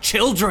 There's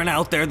children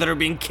out there that are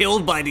being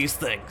killed by these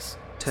things.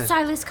 Ted,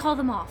 Silas, call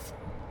them off.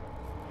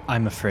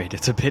 I'm afraid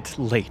it's a bit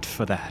late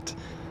for that.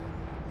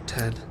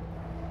 Ted,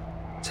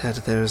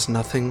 there is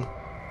nothing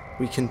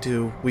we can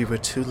do. We were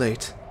too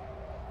late.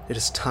 It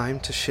is time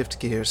to shift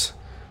gears.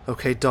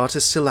 Okay, Dot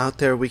is still out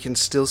there. We can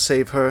still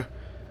save her.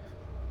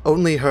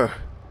 Only her.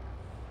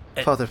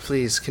 Father,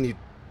 please, can you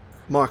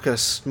mark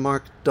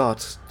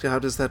Dot? How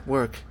does that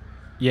work?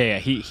 Yeah.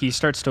 He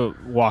starts to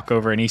walk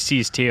over and he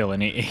sees Teal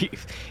and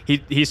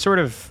he sort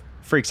of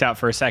freaks out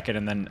for a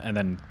second and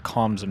then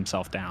calms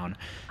himself down.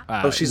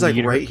 She's like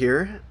leader- right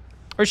here?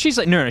 Or she's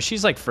like no,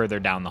 she's like further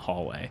down the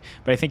hallway.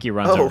 But I think he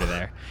runs over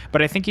there.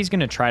 But I think he's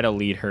gonna try to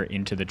lead her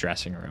into the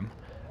dressing room,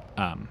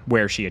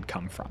 where she had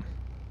come from,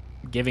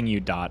 giving you,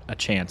 Dot, a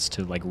chance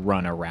to like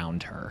run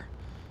around her.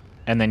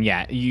 And then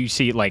you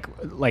see like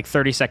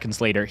 30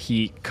 seconds later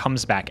he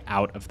comes back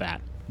out of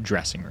that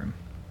dressing room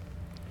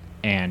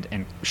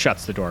and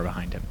shuts the door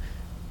behind him.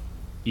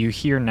 You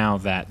hear now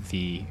that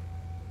the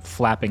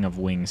flapping of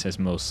wings has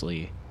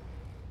mostly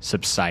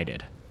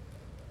subsided,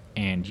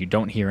 and you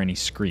don't hear any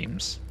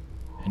screams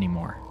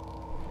anymore.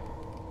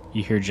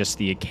 You hear just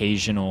the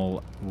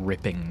occasional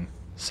ripping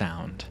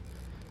sound.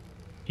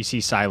 You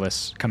see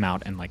Silas come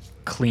out and like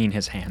clean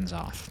his hands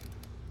off.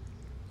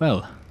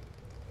 Well,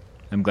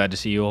 I'm glad to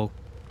see you all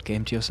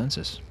came to your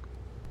senses.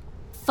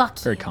 Fuck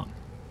Very you. calm.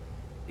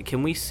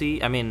 Can we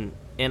see, I mean,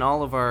 in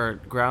all of our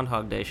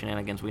Groundhog Day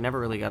shenanigans, we never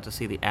really got to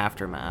see the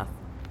aftermath.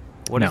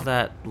 What No. does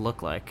that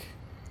look like?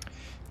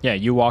 Yeah,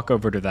 you walk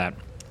over to that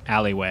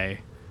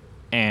alleyway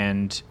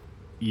and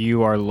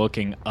you are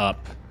looking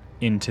up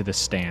into the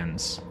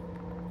stands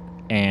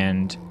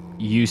and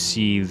you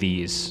see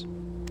these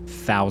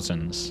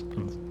thousands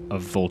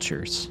of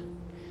vultures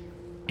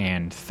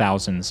and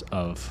thousands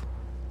of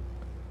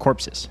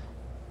corpses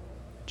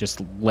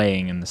just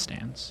laying in the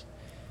stands.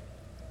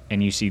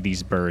 And you see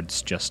these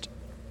birds just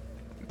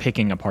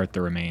picking apart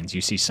the remains.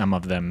 You see some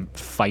of them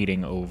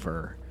fighting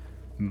over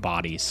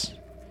bodies.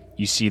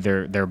 You see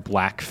their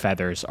black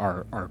feathers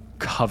are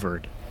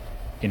covered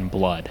in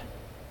blood.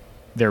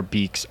 Their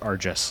beaks are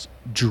just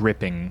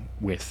dripping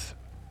with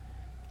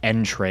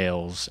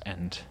entrails,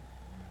 and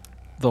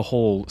the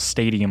whole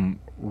stadium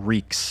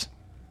reeks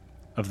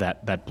of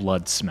that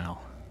blood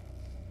smell.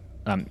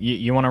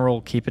 You want to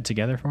roll Keep It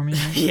Together for me?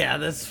 Yeah,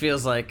 this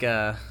feels like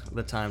the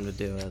time to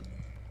do it.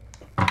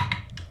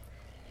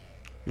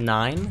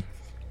 9?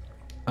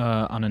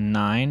 On a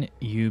 9,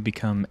 you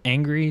become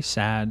angry,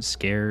 sad,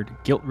 scared,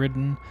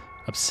 guilt-ridden,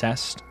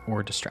 obsessed,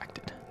 or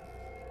distracted.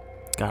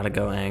 Gotta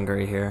go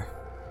angry here.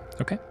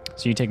 Okay.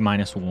 So you take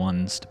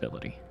 -1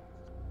 stability.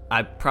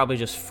 I probably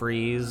just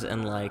freeze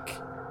and like,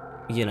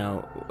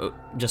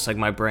 just like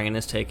my brain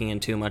is taking in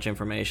too much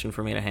information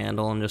for me to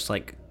handle and just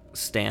like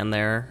stand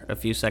there a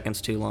few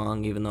seconds too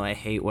long, even though I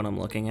hate what I'm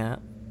looking at.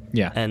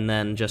 Yeah. And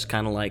then just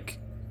kind of like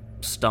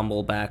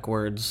stumble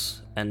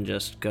backwards and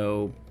just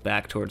go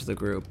back towards the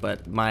group.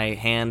 But my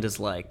hand is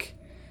like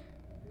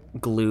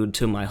glued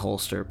to my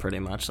holster pretty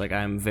much. Like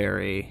I'm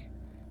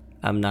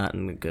not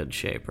in good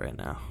shape right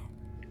now.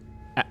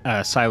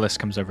 Silas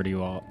comes over to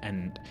you all,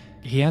 and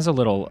he has a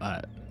little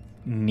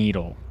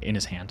needle in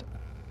his hand.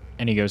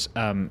 And he goes,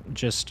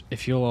 just,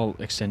 if you'll all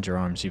extend your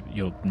arms,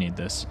 you'll need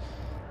this.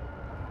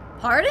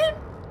 Pardon?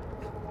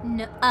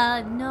 No,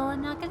 I'm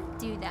not gonna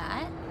do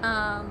that.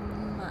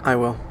 I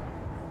will.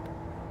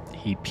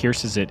 he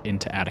pierces it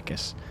into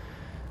Atticus.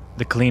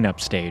 The cleanup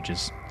stage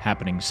is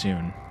happening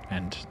soon,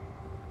 and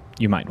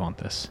you might want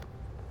this.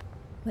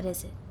 What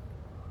is it?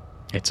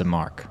 It's a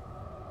mark.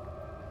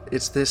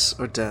 It's this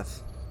or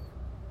death.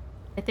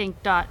 I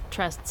think Dot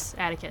trusts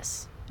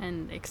Atticus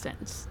and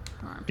extends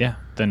her arm. Yeah,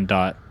 then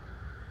Dot,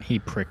 he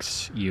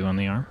pricks you on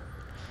the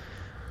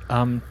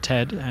arm.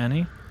 Ted,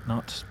 Annie,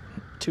 not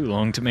too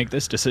long to make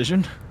this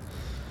decision.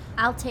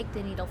 I'll take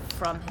the needle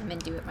from him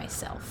and do it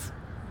myself.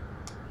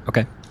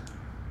 Okay.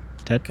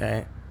 Ted?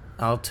 Okay,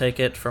 I'll take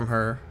it from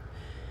her,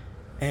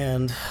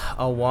 and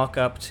I'll walk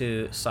up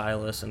to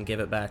Silas and give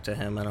it back to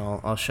him, and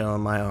I'll show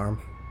him my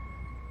arm.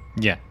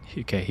 Yeah,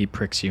 okay, he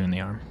pricks you in the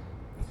arm.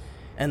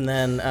 And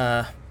then,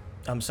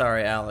 I'm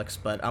sorry, Alex,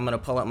 but I'm gonna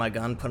pull out my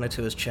gun, put it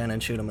to his chin,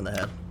 and shoot him in the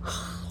head.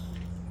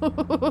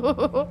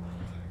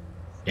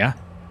 Yeah.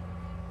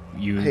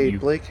 Hey,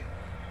 Blake,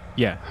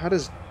 Yeah. how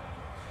does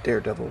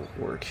Daredevil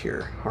work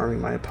here, harming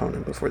my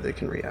opponent before they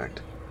can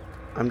react?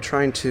 I'm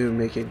trying to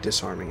make a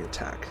disarming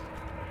attack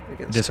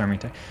against Disarming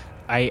attack.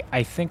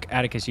 I think,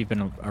 Atticus, you've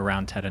been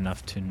around Ted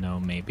enough to know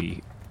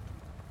maybe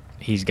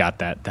he's got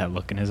that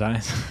look in his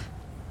eyes.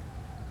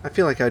 I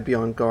feel like I'd be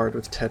on guard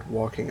with Ted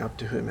walking up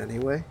to him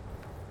anyway.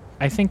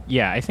 I think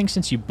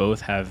since you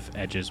both have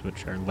edges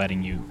which are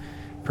letting you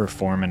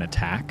perform an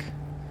attack,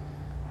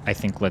 I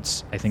think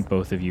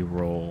both of you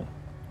roll.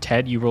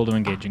 Ted, you roll to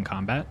engage in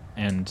combat,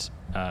 and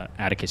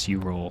Atticus, you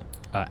roll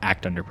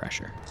act under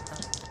pressure.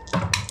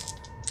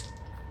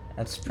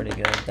 That's pretty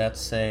good.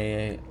 That's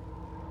a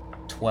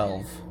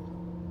 12.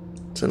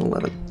 It's an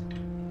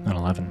 11. An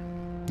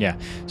 11. Yeah.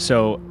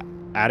 So,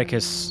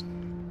 Atticus,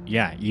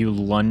 yeah, you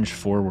lunge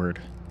forward,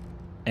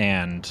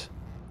 and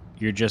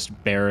you're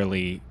just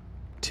barely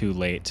too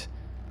late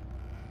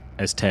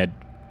as Ted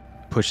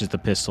pushes the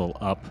pistol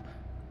up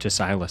to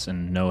Silas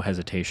and no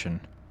hesitation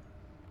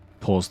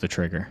pulls the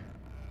trigger.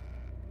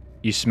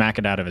 You smack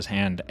it out of his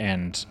hand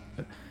and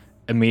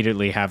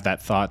immediately have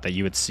that thought that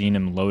you had seen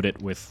him load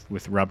it with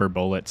rubber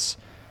bullets,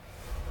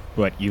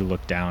 but you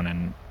look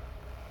down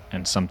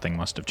and something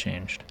must have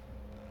changed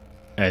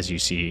as you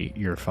see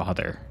your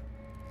father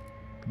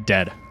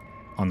dead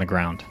on the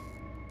ground,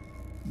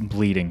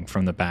 bleeding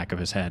from the back of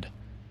his head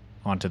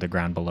onto the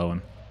ground below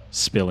him,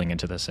 spilling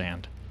into the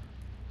sand.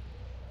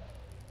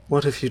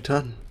 What have you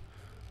done?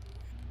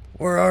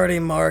 We're already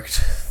marked.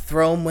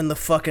 Throw him in the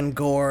fucking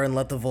gore and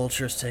let the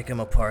vultures take him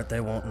apart. They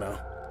won't know.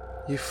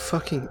 You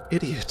fucking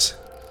idiot.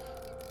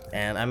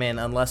 And, I mean,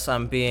 unless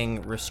I'm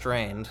being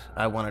restrained,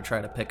 I want to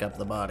try to pick up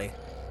the body.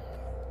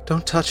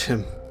 Don't touch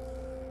him.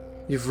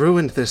 You've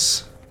ruined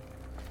this.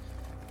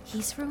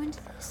 He's ruined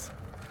this?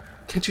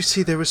 Can't you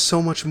see there was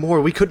so much more?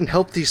 We couldn't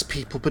help these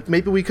people, but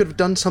maybe we could have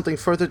done something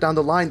further down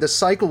the line. The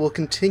cycle will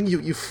continue,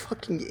 you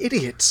fucking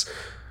idiots.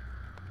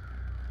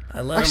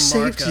 I let him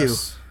saved mark you.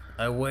 us.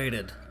 I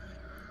waited.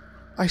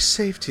 I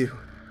saved you,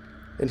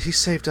 and he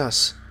saved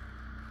us.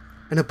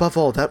 And above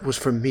all, that was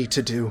for me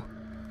to do.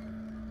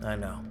 I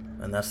know.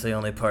 And that's the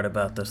only part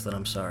about this that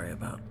I'm sorry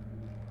about.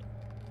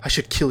 I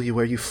should kill you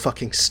where you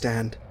fucking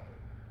stand.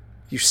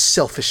 You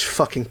selfish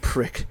fucking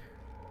prick.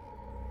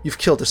 You've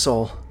killed us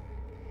all.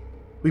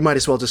 We might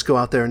as well just go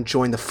out there and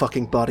join the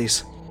fucking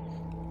bodies.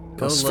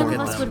 Go Some look of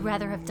at us them. would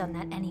rather have done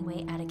that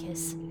anyway,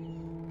 Atticus.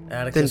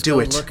 Atticus, Then do go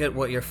it. look at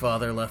what your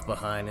father left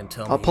behind and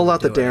tell me I'll you pull would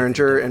out the do anything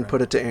Derringer and different.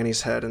 put it to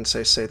Annie's head and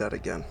say that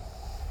again.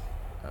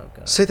 Oh,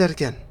 God. Say that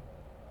again.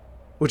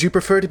 Would you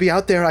prefer to be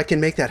out there? I can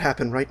make that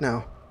happen right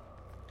now.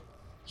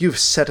 You've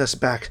set us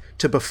back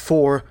to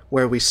before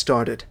where we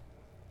started.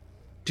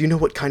 Do you know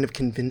what kind of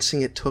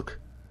convincing it took?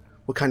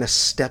 What kind of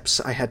steps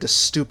I had to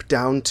stoop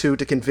down to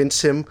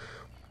convince him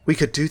we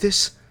could do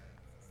this?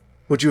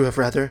 Would you have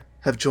rather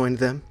have joined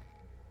them?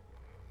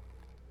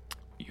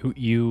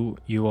 You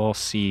all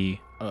see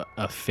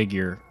a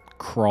figure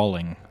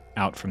crawling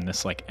out from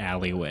this like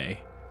alleyway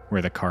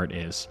where the cart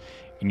is,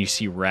 and you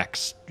see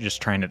Rex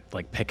just trying to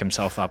like pick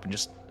himself up and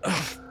just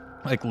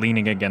like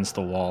leaning against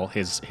the wall,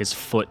 his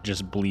foot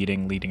just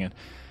bleeding, leading a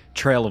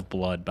trail of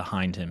blood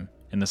behind him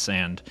in the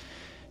sand.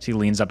 So he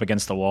leans up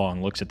against the wall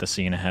and looks at the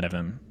scene ahead of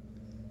him.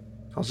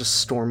 I'll just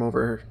storm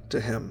over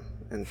to him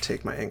and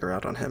take my anger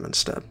out on him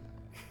instead.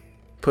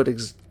 Put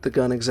the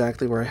gun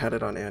exactly where I had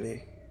it on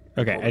Annie.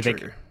 Okay, Pull the I think.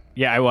 trigger.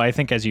 Yeah, well, I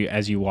think as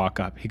you walk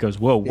up, he goes,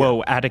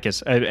 "Whoa,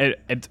 Atticus!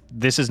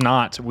 This is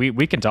not.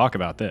 We can talk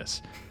about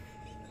this."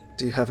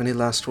 Do you have any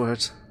last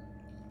words?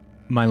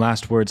 My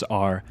last words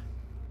are,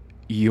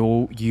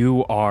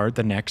 you are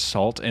the next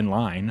salt in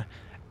line,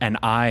 and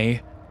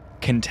I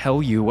can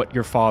tell you what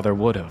your father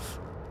would have.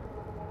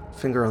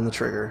 Finger on the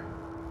trigger.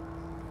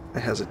 I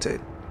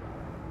hesitate.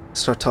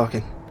 Start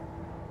talking.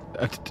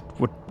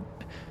 What?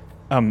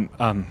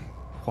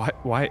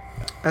 Why?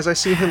 As I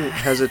see him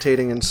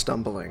hesitating and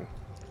stumbling,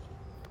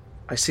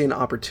 I see an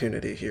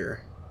opportunity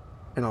here,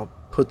 and I'll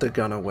put the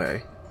gun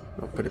away.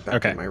 I'll put it back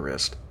Okay. on my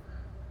wrist.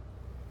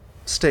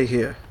 Stay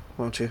here,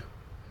 won't you?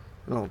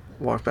 And I'll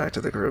walk back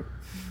to the group.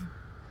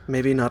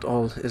 Maybe not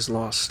all is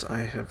lost.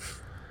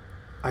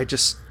 I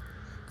just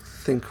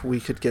think we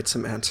could get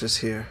some answers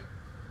here.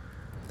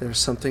 There's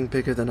something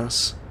bigger than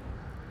us.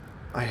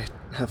 I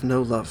have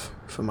no love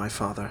for my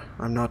father.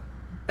 I'm not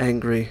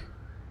angry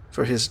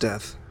for his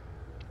death.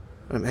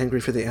 I'm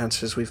angry for the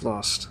answers we've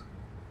lost.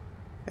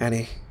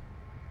 Annie,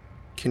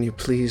 can you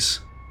please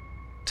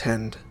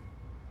tend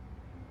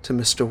to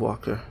Mr.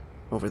 Walker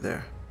over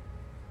there?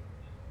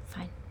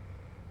 Fine.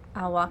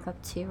 I'll walk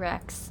up to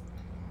Rex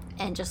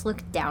and just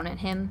look down at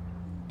him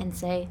and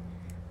say,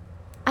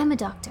 I'm a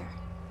doctor.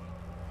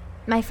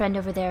 My friend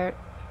over there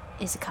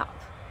is a cop.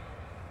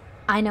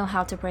 I know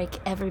how to break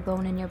every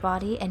bone in your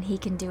body, and he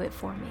can do it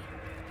for me.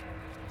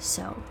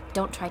 So,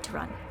 don't try to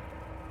run.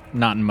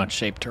 Not in much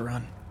shape to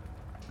run.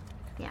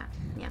 Yeah.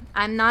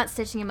 I'm not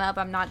stitching him up.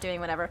 I'm not doing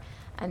whatever.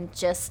 I'm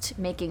just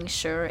making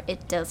sure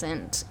it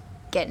doesn't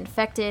get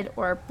infected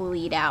or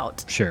bleed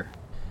out. Sure.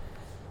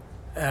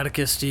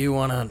 Atticus, do you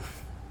want to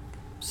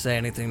say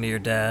anything to your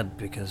dad?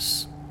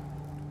 Because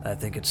I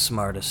think it's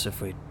smartest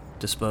if we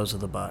dispose of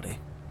the body.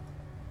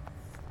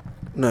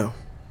 No.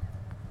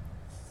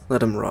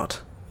 Let him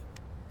rot.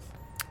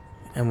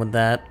 And with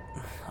that,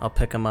 I'll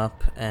pick him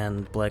up,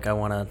 and Blake, I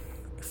want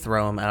to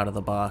throw him out of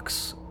the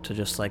box to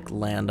just,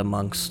 land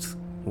amongst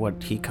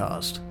what he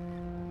caused.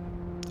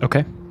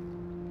 Okay.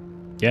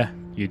 Yeah,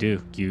 you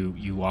do.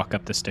 You walk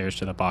up the stairs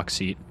to the box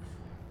seat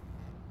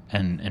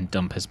and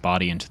dump his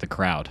body into the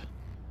crowd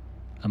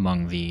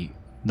among the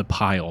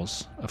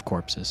piles of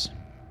corpses.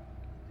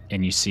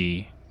 And you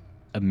see,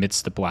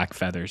 amidst the black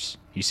feathers,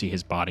 you see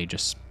his body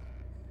just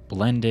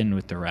blend in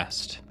with the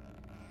rest.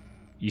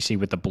 You see,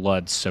 with the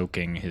blood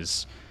soaking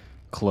his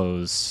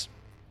clothes,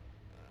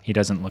 he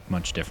doesn't look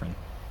much different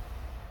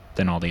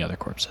than all the other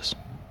corpses.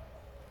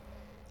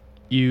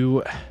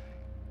 You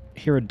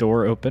hear a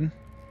door open,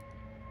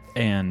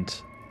 and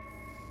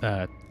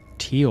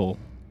Teal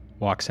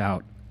walks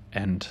out,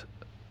 and...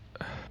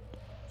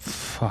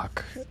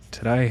 Fuck.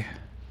 Did I...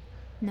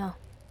 No.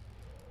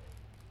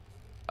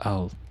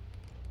 I'll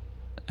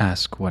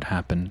ask what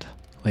happened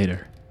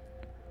later.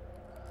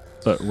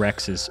 But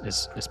Rex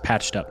is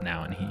patched up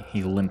now, and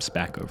he limps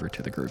back over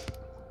to the group.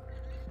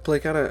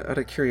 Blake, out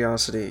of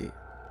curiosity,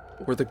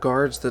 were the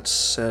guards that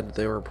said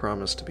they were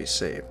promised to be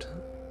saved,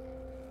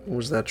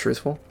 was that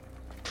truthful?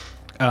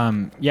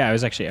 Yeah, I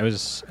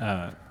was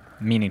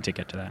meaning to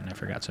get to that, and I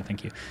forgot, so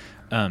thank you.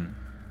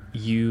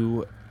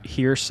 You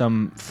hear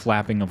some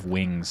flapping of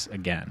wings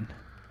again,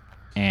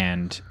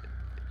 and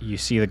you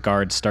see the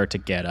guards start to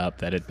get up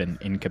that had been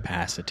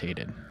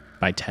incapacitated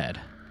by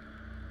Ted.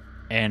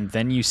 And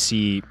then you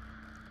see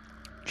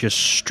just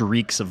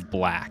streaks of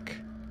black,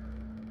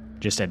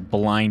 just at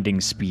blinding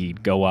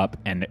speed, go up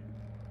and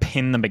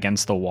pin them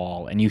against the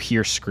wall. And you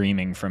hear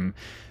screaming from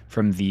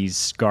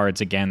these guards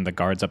again, the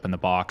guards up in the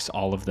box,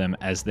 all of them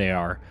as they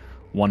are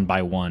one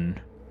by one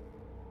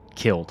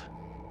killed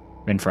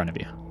in front of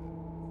you.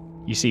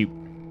 You see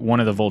one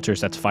of the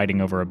vultures that's fighting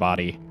over a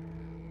body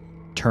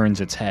turns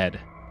its head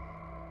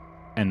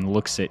and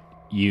looks at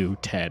you,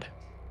 Ted,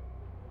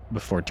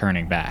 before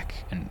turning back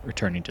and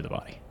returning to the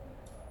body.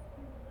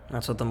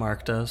 That's what the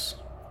mark does.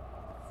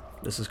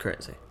 This is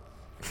crazy.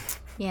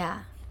 Yeah.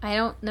 I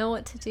don't know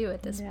what to do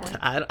at this point.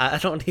 I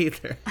don't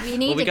either. We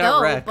need we to got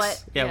go, Rex.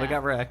 but... Yeah, we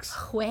got Rex.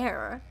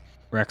 Where?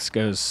 Rex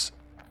goes,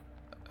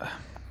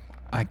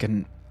 I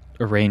can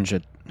arrange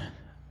a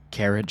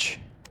carriage.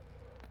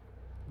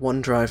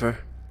 One driver,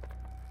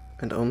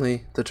 and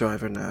only the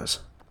driver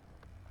knows.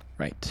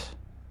 Right.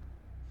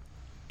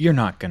 You're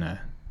not gonna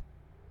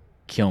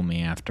kill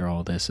me after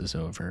all this is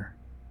over,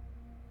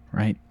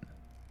 right?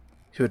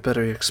 You had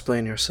better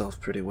explain yourself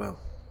pretty well.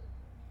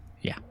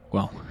 Yeah,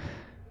 well,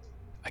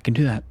 I can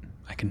do that.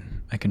 I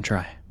can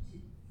try.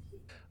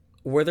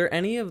 Were there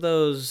any of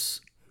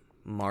those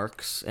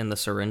marks in the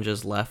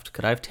syringes left?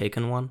 Could I have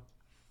taken one?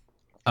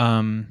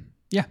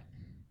 Yeah.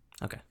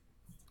 Okay,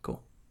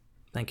 cool.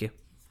 Thank you.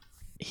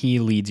 He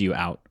leads you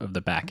out of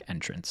the back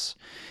entrance,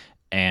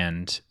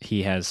 and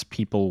he has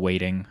people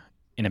waiting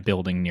in a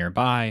building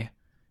nearby,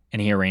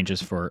 and he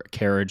arranges for a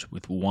carriage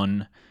with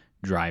one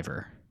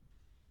driver.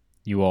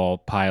 You all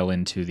pile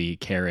into the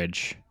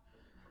carriage,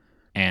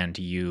 and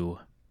you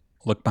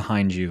look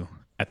behind you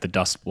at the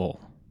Dust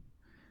Bowl,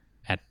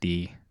 at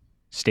the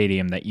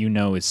stadium that you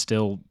know is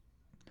still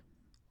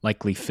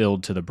likely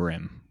filled to the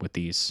brim with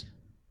these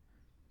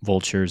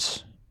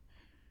vultures,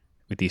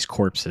 with these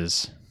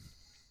corpses.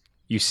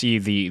 You see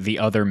the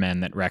other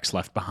men that Rex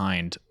left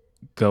behind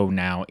go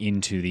now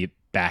into the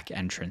back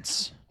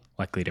entrance,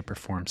 likely to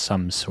perform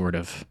some sort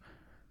of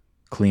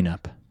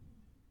cleanup.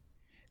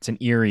 It's an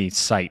eerie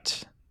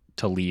sight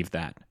to leave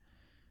that,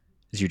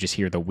 as you just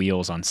hear the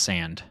wheels on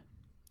sand,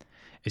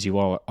 as you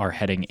all are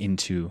heading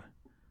into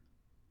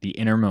the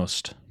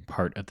innermost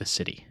part of the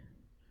city,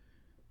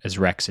 as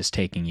Rex is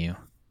taking you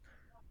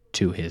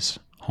to his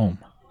home.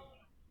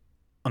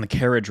 On the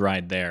carriage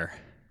ride there,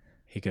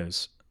 he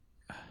goes,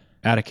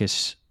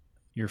 Atticus,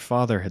 your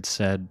father had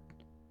said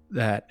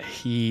that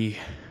he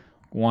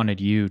wanted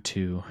you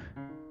to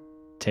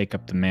take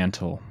up the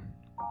mantle.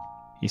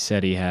 He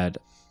said he had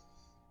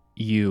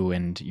you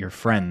and your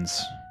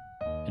friends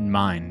in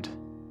mind.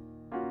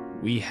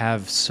 We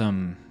have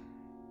some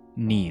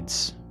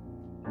needs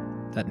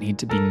that need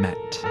to be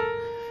met.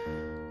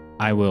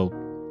 I will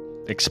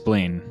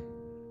explain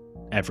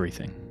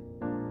everything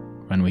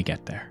when we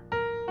get there.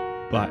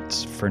 But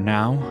for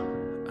now,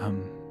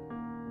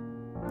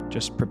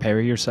 just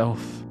prepare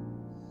yourself.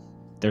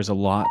 There's a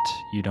lot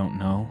you don't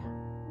know.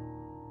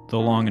 The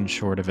long and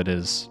short of it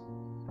is,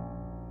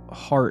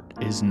 Heart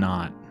is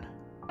not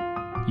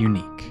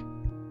unique.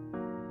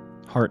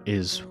 Heart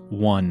is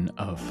one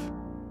of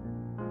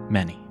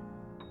many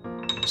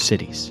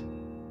cities.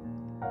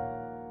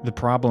 The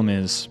problem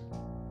is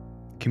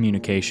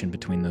communication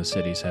between those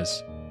cities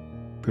has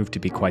proved to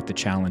be quite the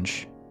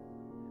challenge,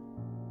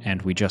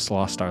 and we just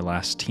lost our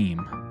last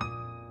team.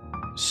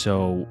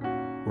 So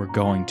we're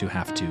going to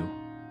have to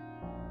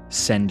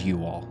send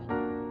you all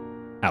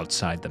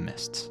outside the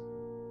mists.